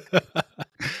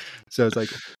 So it's like,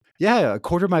 yeah, a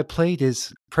quarter of my plate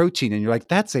is protein. And you're like,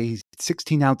 that's a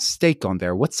 16-ounce steak on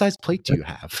there. What size plate do you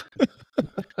have?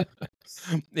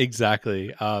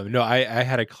 Exactly. No, I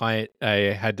had a client.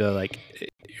 I had to like,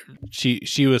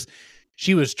 she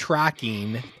was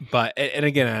tracking, but and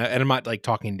again, and I'm not like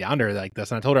talking down to her like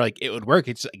this. And I told her like it would work.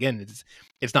 It's again,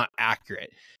 it's not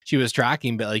accurate. She was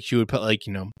tracking, but like she would put like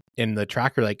in the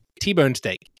tracker like T-bone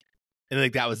steak, and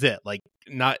like that was it. Like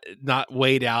not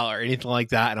weighed out or anything like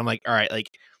that. And I'm like, all right, like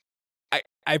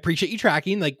I appreciate you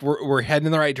tracking. Like we're heading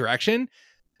in the right direction,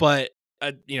 but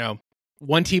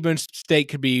one T-bone steak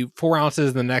could be 4 ounces,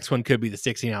 and the next one could be the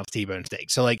 16-ounce T-bone steak.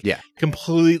 So like,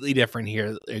 completely different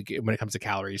here when it comes to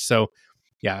calories. So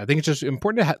yeah, I think it's just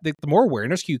important to have the more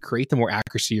awareness you create, the more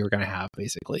accuracy you're going to have,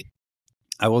 basically.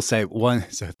 I will say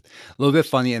so a little bit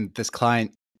funny, and this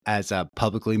client has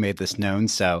publicly made this known.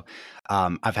 So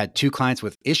I've had 2 clients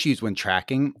with issues when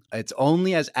tracking. It's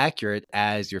only as accurate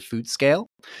as your food scale.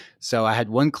 So I had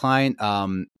one client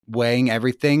weighing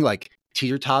everything like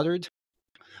teeter-tottered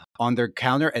on their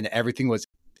counter, and everything was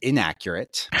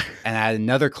inaccurate. And I had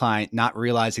another client not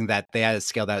realizing that they had a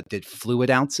scale that did fluid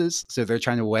ounces. So they're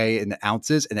trying to weigh in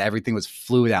ounces, and everything was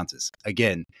fluid ounces.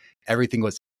 Again, everything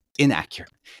was inaccurate.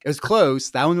 It was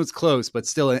close. That one was close, but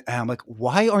still. And I'm like,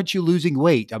 why aren't you losing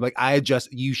weight? I'm like,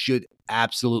 you should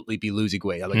absolutely be losing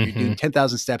weight. I'm like, you're doing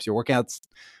 10,000 steps. You're working out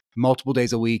multiple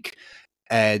days a week.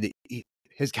 And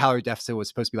his calorie deficit was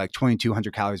supposed to be like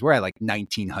 2,200 calories. We're at like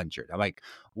 1,900. I'm like,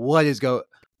 what is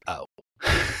Oh,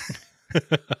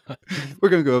 we're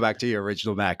going to go back to your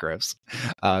original macros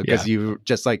because you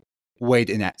just like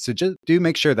weighed in that. So just do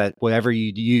make sure that whatever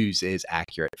you use is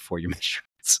accurate for your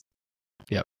measurements.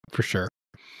 Yep, for sure.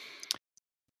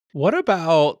 What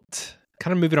about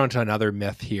kind of moving on to another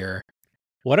myth here?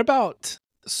 What about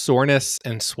soreness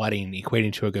and sweating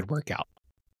equating to a good workout?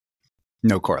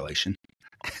 No correlation.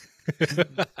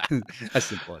 As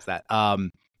simple as that.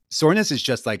 Soreness is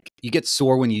just like you get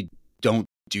sore when you don't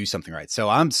do something right. So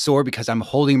I'm sore because I'm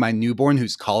holding my newborn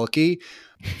who's colicky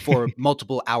for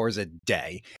multiple hours a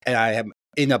day. And I am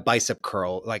in a bicep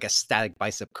curl, like a static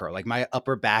bicep curl. Like my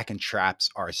upper back and traps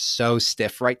are so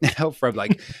stiff right now from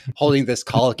like holding this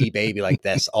colicky baby like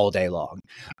this all day long.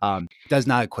 Does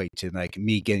not equate to like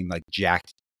me getting like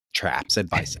jacked traps and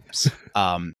biceps.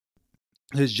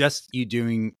 It's just you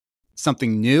doing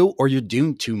something new or you're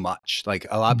doing too much. Like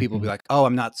a lot of people be like, oh,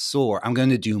 I'm not sore. I'm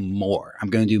going to do more. I'm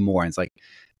going to do more. And it's like,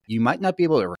 you might not be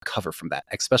able to recover from that,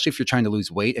 especially if you're trying to lose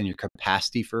weight and your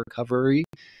capacity for recovery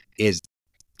is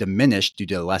diminished due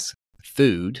to less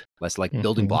food, less like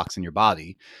building blocks in your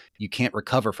body. You can't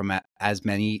recover from as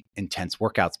many intense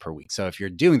workouts per week. So if you're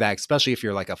doing that, especially if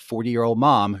you're like a 40-year-old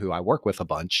mom who I work with a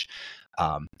bunch,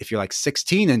 if you're like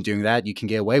 16 and doing that, you can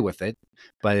get away with it.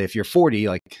 But if you're 40,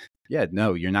 like, yeah,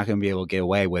 no, you're not going to be able to get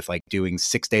away with like doing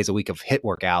 6 days a week of HIIT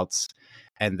workouts.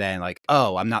 And then like,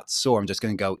 oh, I'm not sore. I'm just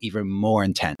going to go even more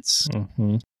intense.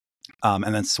 And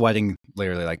then sweating,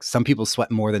 literally, like some people sweat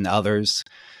more than others.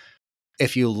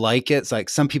 If you like it, it's like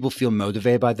some people feel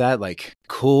motivated by that. Like,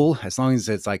 cool. As long as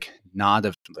it's like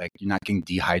like you're not getting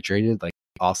dehydrated, like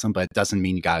awesome. But it doesn't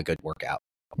mean you got a good workout.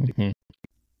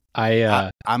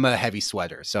 I'm a heavy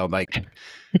sweater. So I'm like,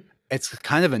 it's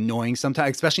kind of annoying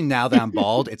sometimes, especially now that I'm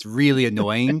bald. It's really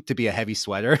annoying to be a heavy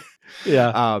sweater.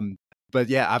 Yeah. But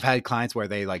yeah, I've had clients where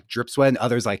they like drip sweat and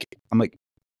others like, I'm like,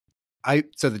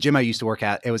 so the gym I used to work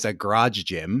at, it was a garage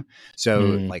gym. So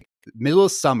like middle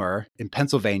of summer in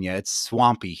Pennsylvania, it's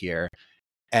swampy here.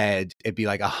 And it'd be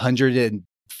like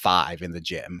 105 in the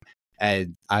gym.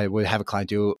 And I would have a client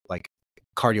do like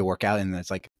cardio workout and it's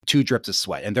like 2 drips of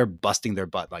sweat and they're busting their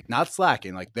butt, like not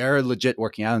slacking, like they're legit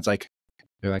working out. And it's like,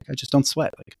 they're like, I just don't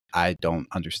sweat. Like, I don't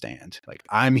understand. Like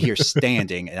I'm here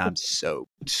standing and I'm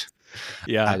soaked.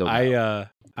 Yeah,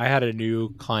 I had a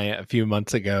new client a few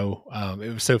months ago.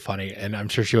 It was so funny, and I'm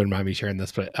sure she wouldn't mind me sharing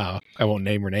this, but I won't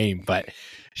name her name. But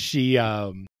she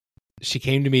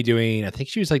came to me doing, I think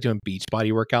she was like doing beach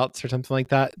body workouts or something like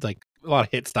that, like a lot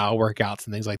of HIIT style workouts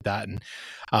and things like that.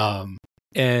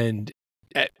 And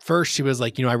at first she was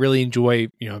like, I really enjoy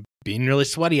being really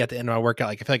sweaty at the end of my workout.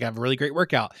 Like I feel like I have a really great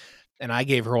workout. And I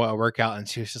gave her a workout and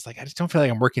she was just like, I just don't feel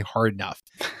like I'm working hard enough.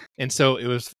 And so it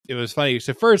was funny.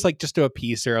 So first, like just to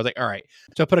appease her, I was like, all right.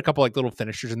 So I put a couple like little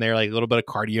finishers in there, like a little bit of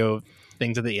cardio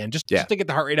things at the end, just to get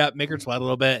the heart rate up, make her sweat a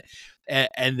little bit.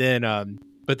 And then,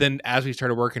 but then as we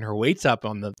started working her weights up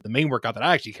on the main workout that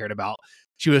I actually cared about,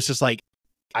 she was just like,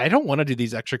 I don't want to do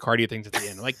these extra cardio things at the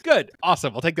end. I'm like, good,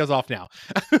 awesome. I'll take those off now.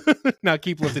 Now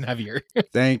keep lifting heavier.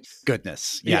 Thank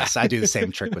goodness. Yes, I do the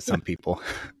same trick with some people.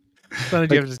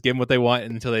 Sometimes you have to just give them what they want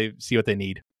until they see what they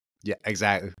need. Yeah,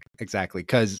 exactly.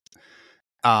 Because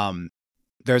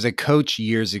there's a coach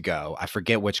years ago. I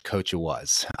forget which coach it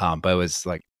was, but it was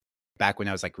like back when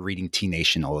I was like reading T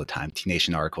Nation all the time, T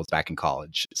Nation articles back in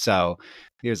college. So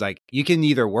he was like, you can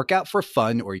either work out for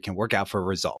fun or you can work out for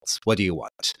results. What do you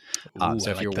want? Ooh, So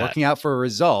I if like you're that. working out for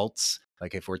results,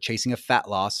 like if we're chasing a fat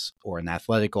loss or an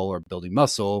athletic goal or building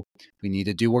muscle, we need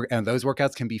to do work. And those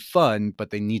workouts can be fun, but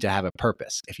they need to have a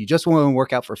purpose. If you just want to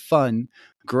work out for fun,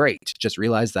 great. Just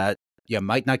realize that you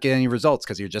might not get any results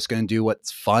because you're just going to do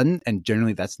what's fun. And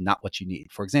generally, that's not what you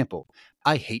need. For example,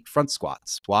 I hate front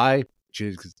squats. Why?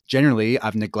 Because generally,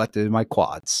 I've neglected my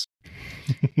quads.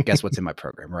 Guess what's in my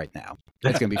program right now?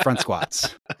 It's going to be front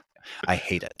squats. I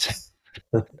hate it.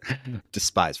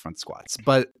 Despise front squats.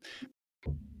 But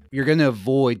you're going to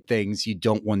avoid things you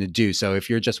don't want to do. So if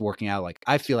you're just working out, like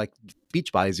I feel like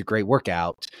Beachbody is a great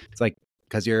workout. It's like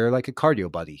because you're like a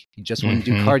cardio buddy. You just want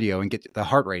to do cardio and get the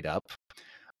heart rate up.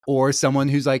 Or someone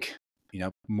who's like,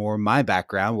 more my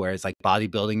background, where it's like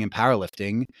bodybuilding and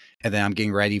powerlifting. And then I'm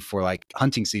getting ready for like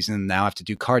hunting season. And now I have to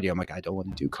do cardio. I'm like, I don't want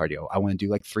to do cardio. I want to do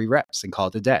like 3 reps and call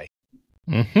it a day.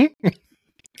 I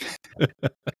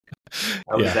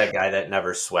was that guy that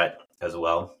never sweat as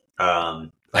well.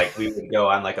 Like we would go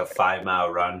on like a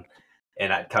 5-mile run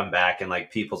and I'd come back and like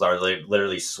people are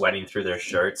literally sweating through their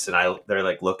shirts and they're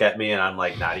like, look at me and I'm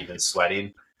like not even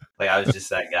sweating. Like I was just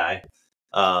that guy.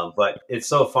 But it's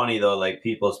so funny though, like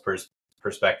people's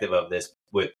perspective of this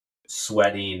with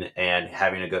sweating and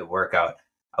having a good workout.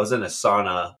 I was in a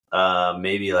sauna,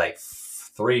 maybe like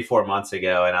 3-4 months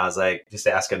ago. And I was like, just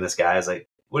asking this guy, I was like,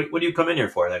 what do you come in here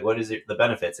for? Like, what is the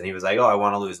benefits? And he was like, oh, I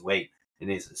want to lose weight. And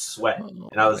he's sweat.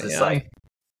 And I was just like,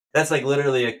 that's like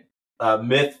literally a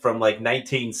myth from like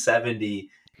 1970,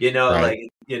 Right.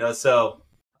 so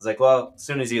I was like, well, as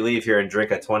soon as you leave here and drink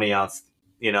a 20-ounce,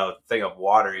 thing of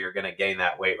water, you're going to gain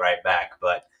that weight right back.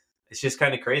 But it's just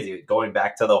kind of crazy going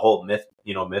back to the whole myth,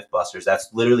 Mythbusters. That's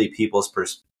literally people's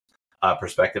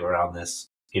perspective around this,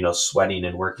 sweating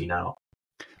and working out.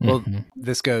 Well,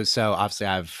 this goes, so obviously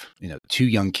I have, 2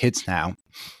 young kids now.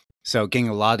 So getting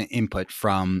a lot of input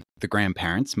from the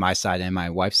grandparents, my side and my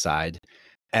wife's side.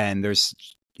 And there's,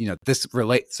 this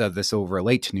will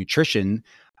relate to nutrition.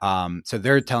 So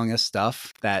they're telling us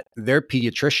stuff that their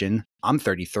pediatrician, I'm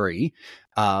 33,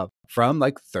 from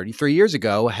like 33 years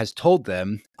ago has told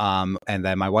them. And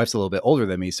then my wife's a little bit older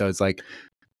than me. So it's like,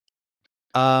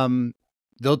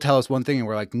 they'll tell us one thing and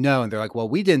we're like, no. And they're like, well,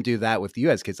 we didn't do that with you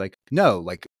as kids. Like, no,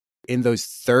 like in those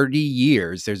 30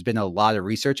 years, there's been a lot of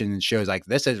research and it shows like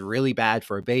this is really bad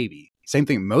for a baby. Same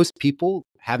thing. Most people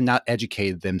have not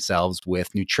educated themselves with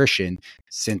nutrition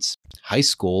since high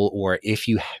school, or if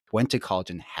you went to college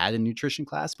and had a nutrition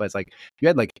class, but it's like you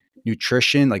had like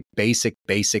nutrition, like basic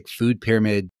food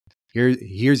pyramid.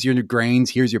 Here's your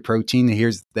grains, here's your protein,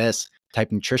 here's this type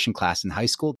of nutrition class in high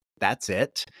school. That's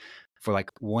it. For like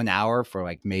 1 hour for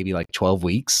like maybe like 12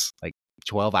 weeks, like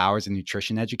 12 hours of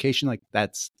nutrition education, like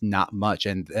that's not much.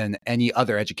 And any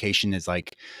other education is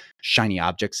like shiny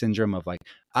object syndrome of like,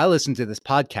 I listened to this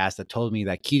podcast that told me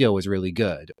that keto was really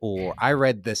good, or I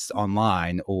read this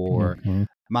online, or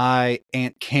my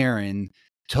Aunt Karen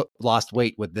lost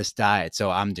weight with this diet,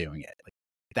 so I'm doing it. Like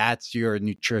that's your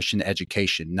nutrition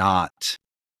education, not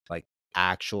like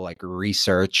actual like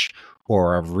research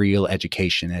or a real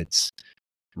education. It's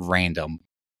random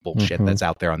bullshit that's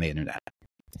out there on the internet.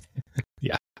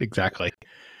 Yeah, exactly.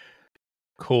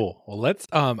 Cool. Well, let's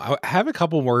I have a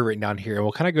couple more written down here and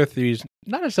we'll kind of go through these,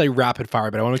 not necessarily rapid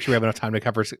fire, but I want to make sure we have enough time to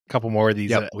cover a couple more of these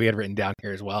that we had written down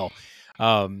here as well.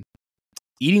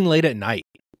 Eating late at night.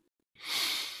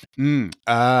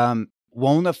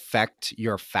 Won't affect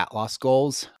your fat loss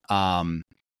goals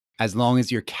as long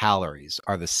as your calories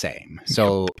are the same.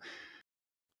 So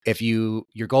if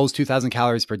your goal is 2,000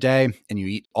 calories per day and you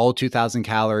eat all 2,000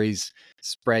 calories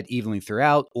spread evenly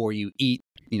throughout, or you eat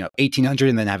 1,800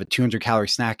 and then have a 200 calorie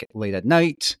snack late at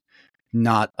night,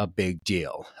 not a big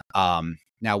deal.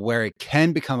 Now where it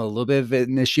can become a little bit of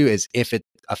an issue is if it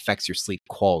affects your sleep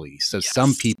quality. So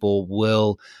some people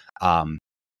will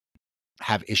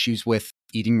have issues with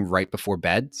eating right before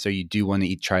bed. So you do want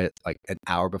to try it like an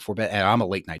hour before bed. And I'm a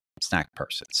late night snack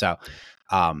person. So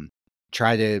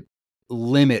try to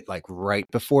limit like right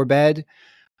before bed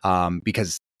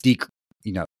because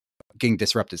getting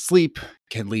disrupted sleep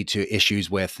can lead to issues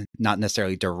with not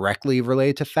necessarily directly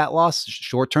related to fat loss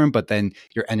short term, but then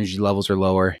your energy levels are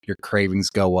lower, your cravings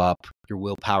go up, your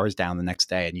willpower is down the next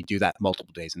day, and you do that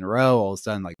multiple days in a row. All of a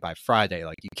sudden, like by Friday,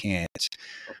 like you can't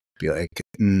be like,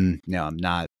 no, I'm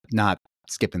not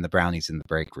skipping the brownies in the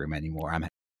break room anymore. I'm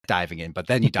diving in, but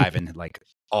then you dive in like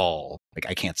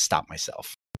I can't stop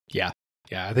myself. Yeah.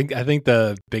 I think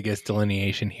the biggest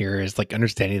delineation here is like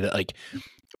understanding that like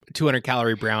 200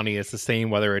 calorie brownie is the same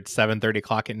whether it's 7:30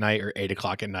 o'clock at night or 8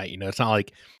 o'clock at night. You know, it's not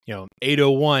like,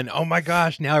 8:01. Oh my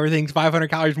gosh, now everything's 500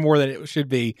 calories more than it should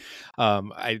be.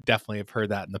 I definitely have heard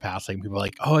that in the past. Like people are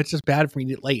like, oh, it's just bad for me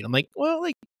to eat late. I'm like, well,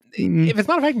 like if it's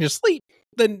not affecting your sleep,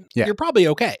 then you're probably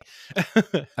okay.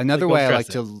 Another way I like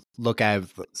to look at,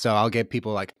 so I'll get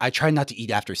people like, I try not to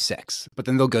eat after 6, but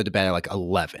then they'll go to bed at like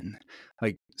 11.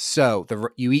 Like, so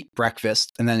you eat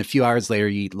breakfast and then a few hours later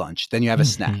you eat lunch, then you have a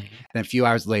snack, and a few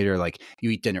hours later, like you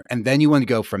eat dinner, and then you want to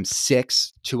go from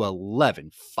 6 to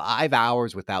 11, 5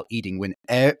 hours without eating when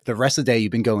the rest of the day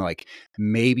you've been going like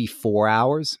maybe 4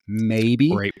 hours,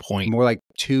 maybe. Great point. More like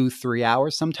 2-3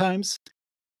 hours sometimes.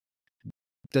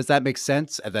 Does that make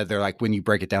sense? And then they're like, when you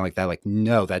break it down like that, like,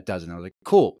 no, that doesn't. I was like,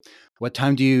 cool. What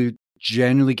time do you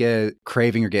generally get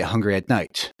craving or get hungry at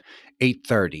night?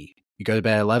 8:30. You go to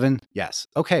bed at 11? Yes.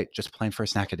 Okay. Just plan for a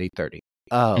snack at 8:30.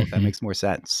 Oh, that makes more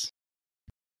sense.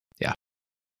 Yeah.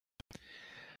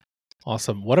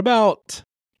 Awesome. What about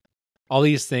all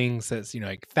these things that's,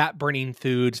 like fat burning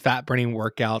foods, fat burning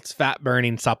workouts, fat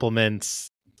burning supplements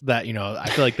that, I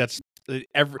feel like that's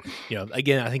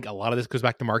again, I think a lot of this goes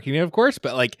back to marketing, of course,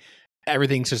 but like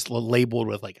everything's just labeled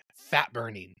with like fat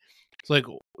burning. So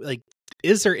like,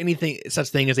 is there anything such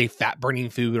thing as a fat burning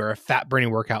food or a fat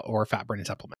burning workout or a fat burning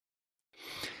supplement?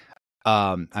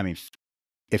 I mean,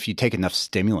 if you take enough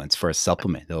stimulants for a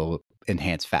supplement, it'll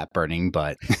enhance fat burning.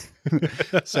 But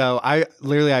so I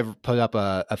put up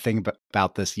a thing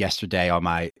about this yesterday on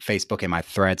my Facebook and my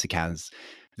Threads accounts.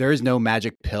 There is no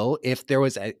magic pill. If there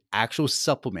was an actual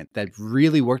supplement that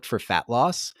really worked for fat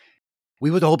loss, we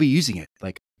would all be using it.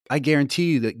 Like, I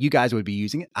guarantee you that you guys would be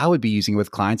using it. I would be using it with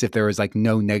clients if there was like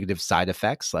no negative side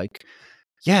effects. Like,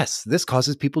 yes, this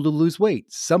causes people to lose weight.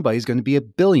 Somebody's going to be a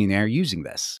billionaire using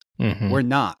this. We're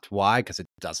not. Why? Because it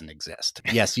doesn't exist.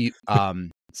 Yes,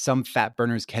 some fat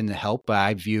burners can help, but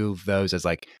I view those as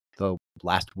like the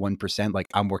last 1%. Like,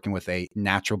 I'm working with a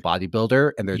natural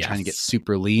bodybuilder and they're trying to get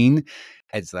super lean.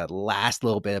 It's that last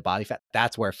little bit of body fat.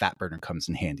 That's where a fat burner comes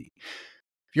in handy.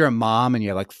 If you're a mom and you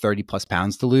have like 30 plus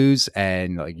pounds to lose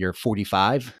and like you're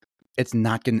 45,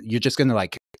 you're just going to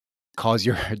like cause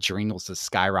your adrenals to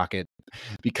skyrocket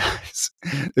because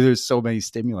there's so many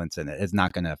stimulants in it. It's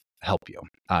not going to help you.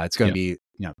 It's going to be,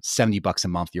 $70 a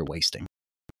month you're wasting.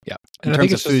 Yeah. In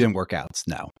terms of food and workouts,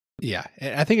 no. Yeah.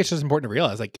 And I think it's just important to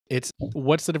realize like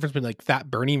what's the difference between like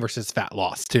fat burning versus fat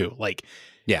loss too? Like,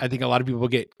 I think a lot of people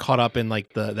get caught up in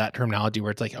like that terminology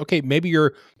where it's like, okay, maybe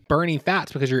you're burning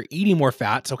fats because you're eating more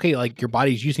fats. Okay. Like your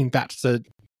body's using fats to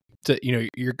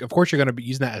of course you're going to be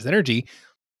using that as energy,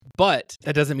 but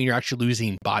that doesn't mean you're actually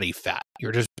losing body fat.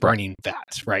 You're just burning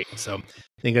fats. Right. So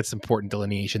I think that's important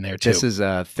delineation there too. This is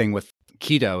a thing with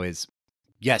keto is,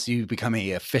 yes, you become an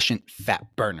efficient fat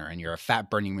burner and you're a fat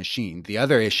burning machine. The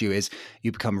other issue is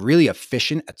you become really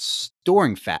efficient at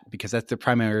storing fat because that's the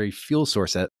primary fuel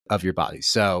source of your body.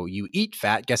 So you eat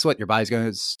fat, guess what? Your body's going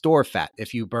to store fat.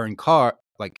 If you burn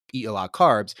eat a lot of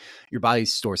carbs, your body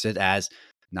stores it as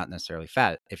not necessarily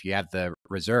fat. If you have the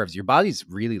reserves, your body's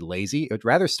really lazy. It would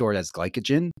rather store it as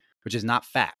glycogen, which is not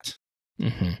fat.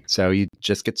 So you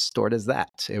just get stored as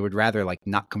that. It would rather like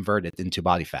not convert it into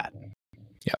body fat.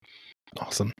 Yep.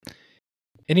 Awesome.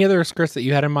 Any other skirts that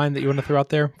you had in mind that you want to throw out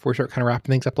there before we start kind of wrapping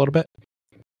things up a little bit?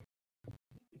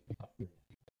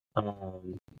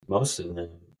 Most of them.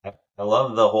 I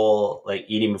love the whole like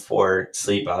eating before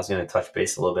sleep. I was going to touch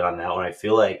base a little bit on that one. I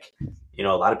feel like, a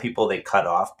lot of people, they cut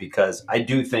off because I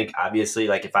do think obviously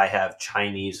like if I have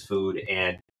Chinese food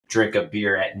and drink a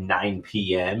beer at 9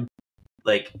 p.m.,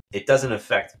 like it doesn't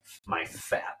affect my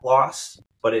fat loss,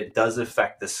 but it does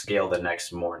affect the scale the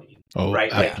next morning. Oh,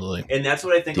 right. Absolutely. And that's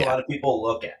what I think a lot of people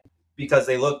look at because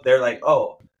they're like,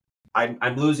 oh, I'm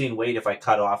losing weight if I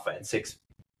cut off at 6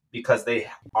 because they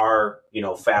are,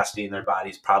 fasting. Their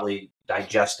body's probably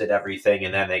digested everything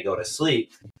and then they go to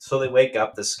sleep. So they wake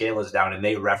up, the scale is down and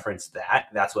they reference that.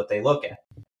 That's what they look at.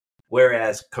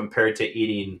 Whereas compared to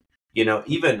eating,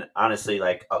 even honestly,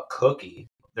 like a cookie,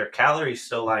 their calories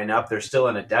still line up. They're still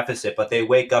in a deficit, but they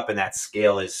wake up and that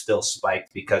scale is still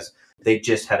spiked because they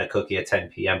just had a cookie at 10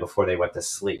 p.m. before they went to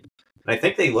sleep. And I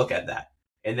think they look at that.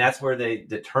 And that's where they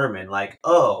determine like,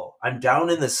 oh, I'm down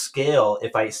in the scale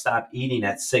if I stop eating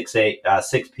at 6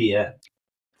 p.m.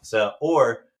 So,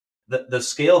 or the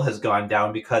scale has gone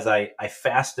down because I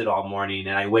fasted all morning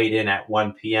and I weighed in at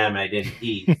 1 p.m. and I didn't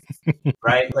eat,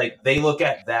 right? Like they look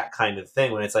at that kind of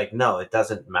thing when it's like, no, it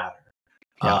doesn't matter.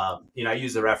 Yeah. I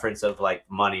use the reference of like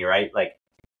money, right? Like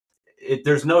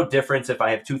there's no difference if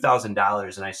I have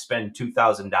 $2,000 and I spend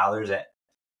 $2,000 at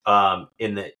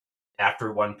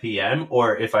after 1 p.m.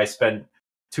 or if I spend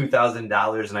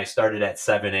 $2,000 and I started at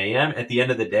 7 a.m. At the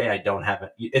end of the day, I don't have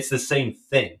it. It's the same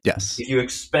thing. Yes. If you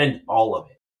expend all of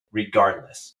it,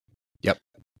 regardless. Yep.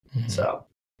 So,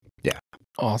 yeah.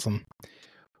 Awesome.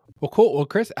 Well, cool. Well,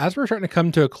 Chris, as we're starting to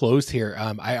come to a close here,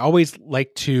 I always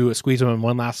like to squeeze in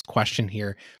one last question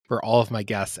here for all of my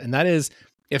guests. And that is,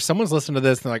 if someone's listening to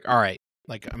this and they're like, all right,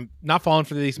 like I'm not falling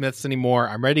for these myths anymore,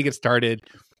 I'm ready to get started.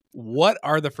 What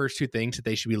are the first two things that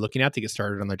they should be looking at to get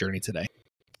started on their journey today?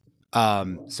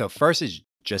 So first is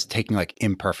just taking like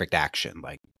imperfect action,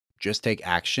 like just take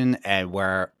action. And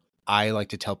where I like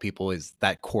to tell people is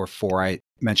that core 4 I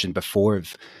mentioned before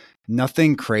of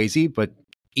nothing crazy, but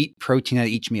eat protein at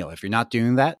each meal. If you're not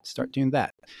doing that, start doing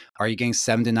that. Are you getting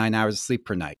 7 to 9 hours of sleep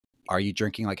per night? Are you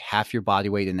drinking like half your body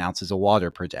weight in ounces of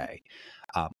water per day?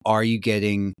 Are you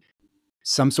getting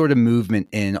some sort of movement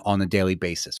in on a daily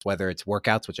basis, whether it's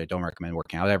workouts, which I don't recommend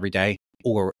working out every day,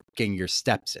 or getting your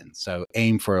steps in? So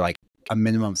aim for like a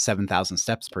minimum of 7,000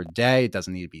 steps per day. It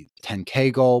doesn't need to be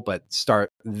 10K goal, but start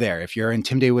there. If you're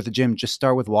intimidated with the gym, just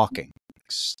start with walking.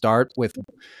 Start with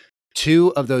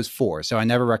 2 of those 4. So I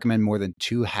never recommend more than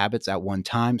 2 habits at one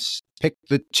time. Pick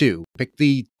the 2. Pick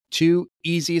the 2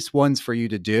 easiest ones for you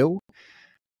to do.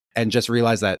 And just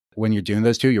realize that when you're doing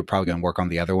those 2, you're probably going to work on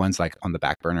the other ones like on the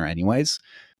back burner anyways.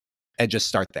 And just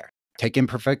start there. Take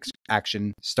imperfect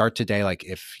action. Start today. Like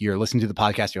if you're listening to the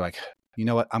podcast, you're like, you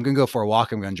know what? I'm going to go for a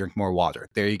walk. I'm going to drink more water.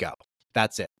 There you go.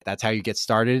 That's it. That's how you get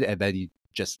started. And then you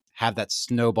just have that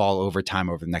snowball over time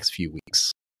over the next few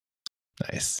weeks.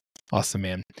 Nice. Awesome,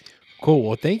 man. Cool.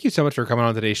 Well, thank you so much for coming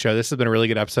on today's show. This has been a really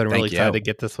good episode. I'm really excited to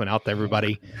get this one out to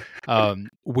everybody.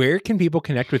 Where can people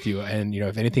connect with you? And,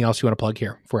 if anything else you want to plug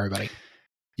here for everybody?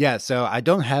 Yeah, so I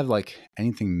don't have like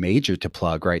anything major to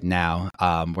plug right now.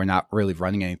 We're not really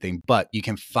running anything, but you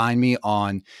can find me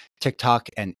on TikTok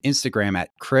and Instagram at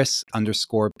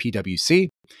Chris_PWC.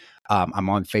 I'm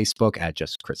on Facebook at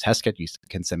just Chris Heskett. You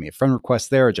can send me a friend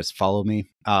request there or just follow me.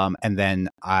 And then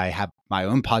I have my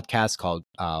own podcast called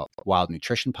Wild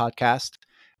Nutrition Podcast.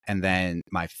 And then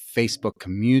my Facebook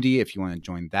community, if you want to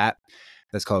join that,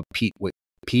 that's called Peak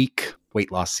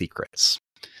Weight Loss Secrets.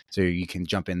 So you can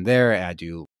jump in there and I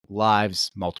do lives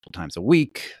multiple times a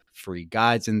week, free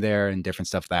guides in there and different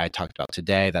stuff that I talked about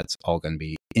today. That's all going to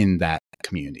be in that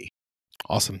community.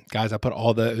 Awesome. Guys, I put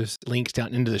all those links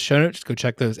down into the show notes. Just go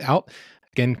check those out.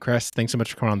 Again, Chris, thanks so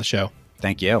much for coming on the show.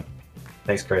 Thank you.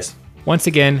 Thanks, Chris. Once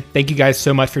again, thank you guys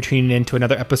so much for tuning in to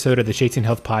another episode of the Chasing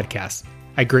Health Podcast.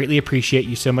 I greatly appreciate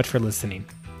you so much for listening.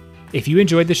 If you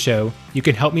enjoyed the show, you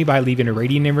can help me by leaving a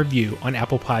rating and review on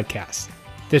Apple Podcasts.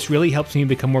 This really helps me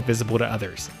become more visible to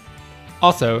others.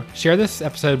 Also, share this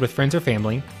episode with friends or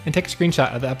family and take a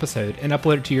screenshot of the episode and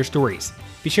upload it to your stories.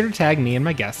 Be sure to tag me and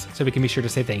my guests so we can be sure to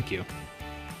say thank you.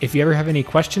 If you ever have any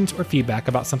questions or feedback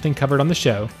about something covered on the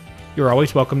show, you're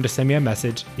always welcome to send me a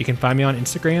message. You can find me on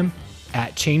Instagram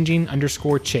at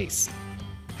changing_chase.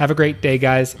 Have a great day,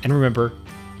 guys, and remember,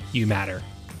 you matter.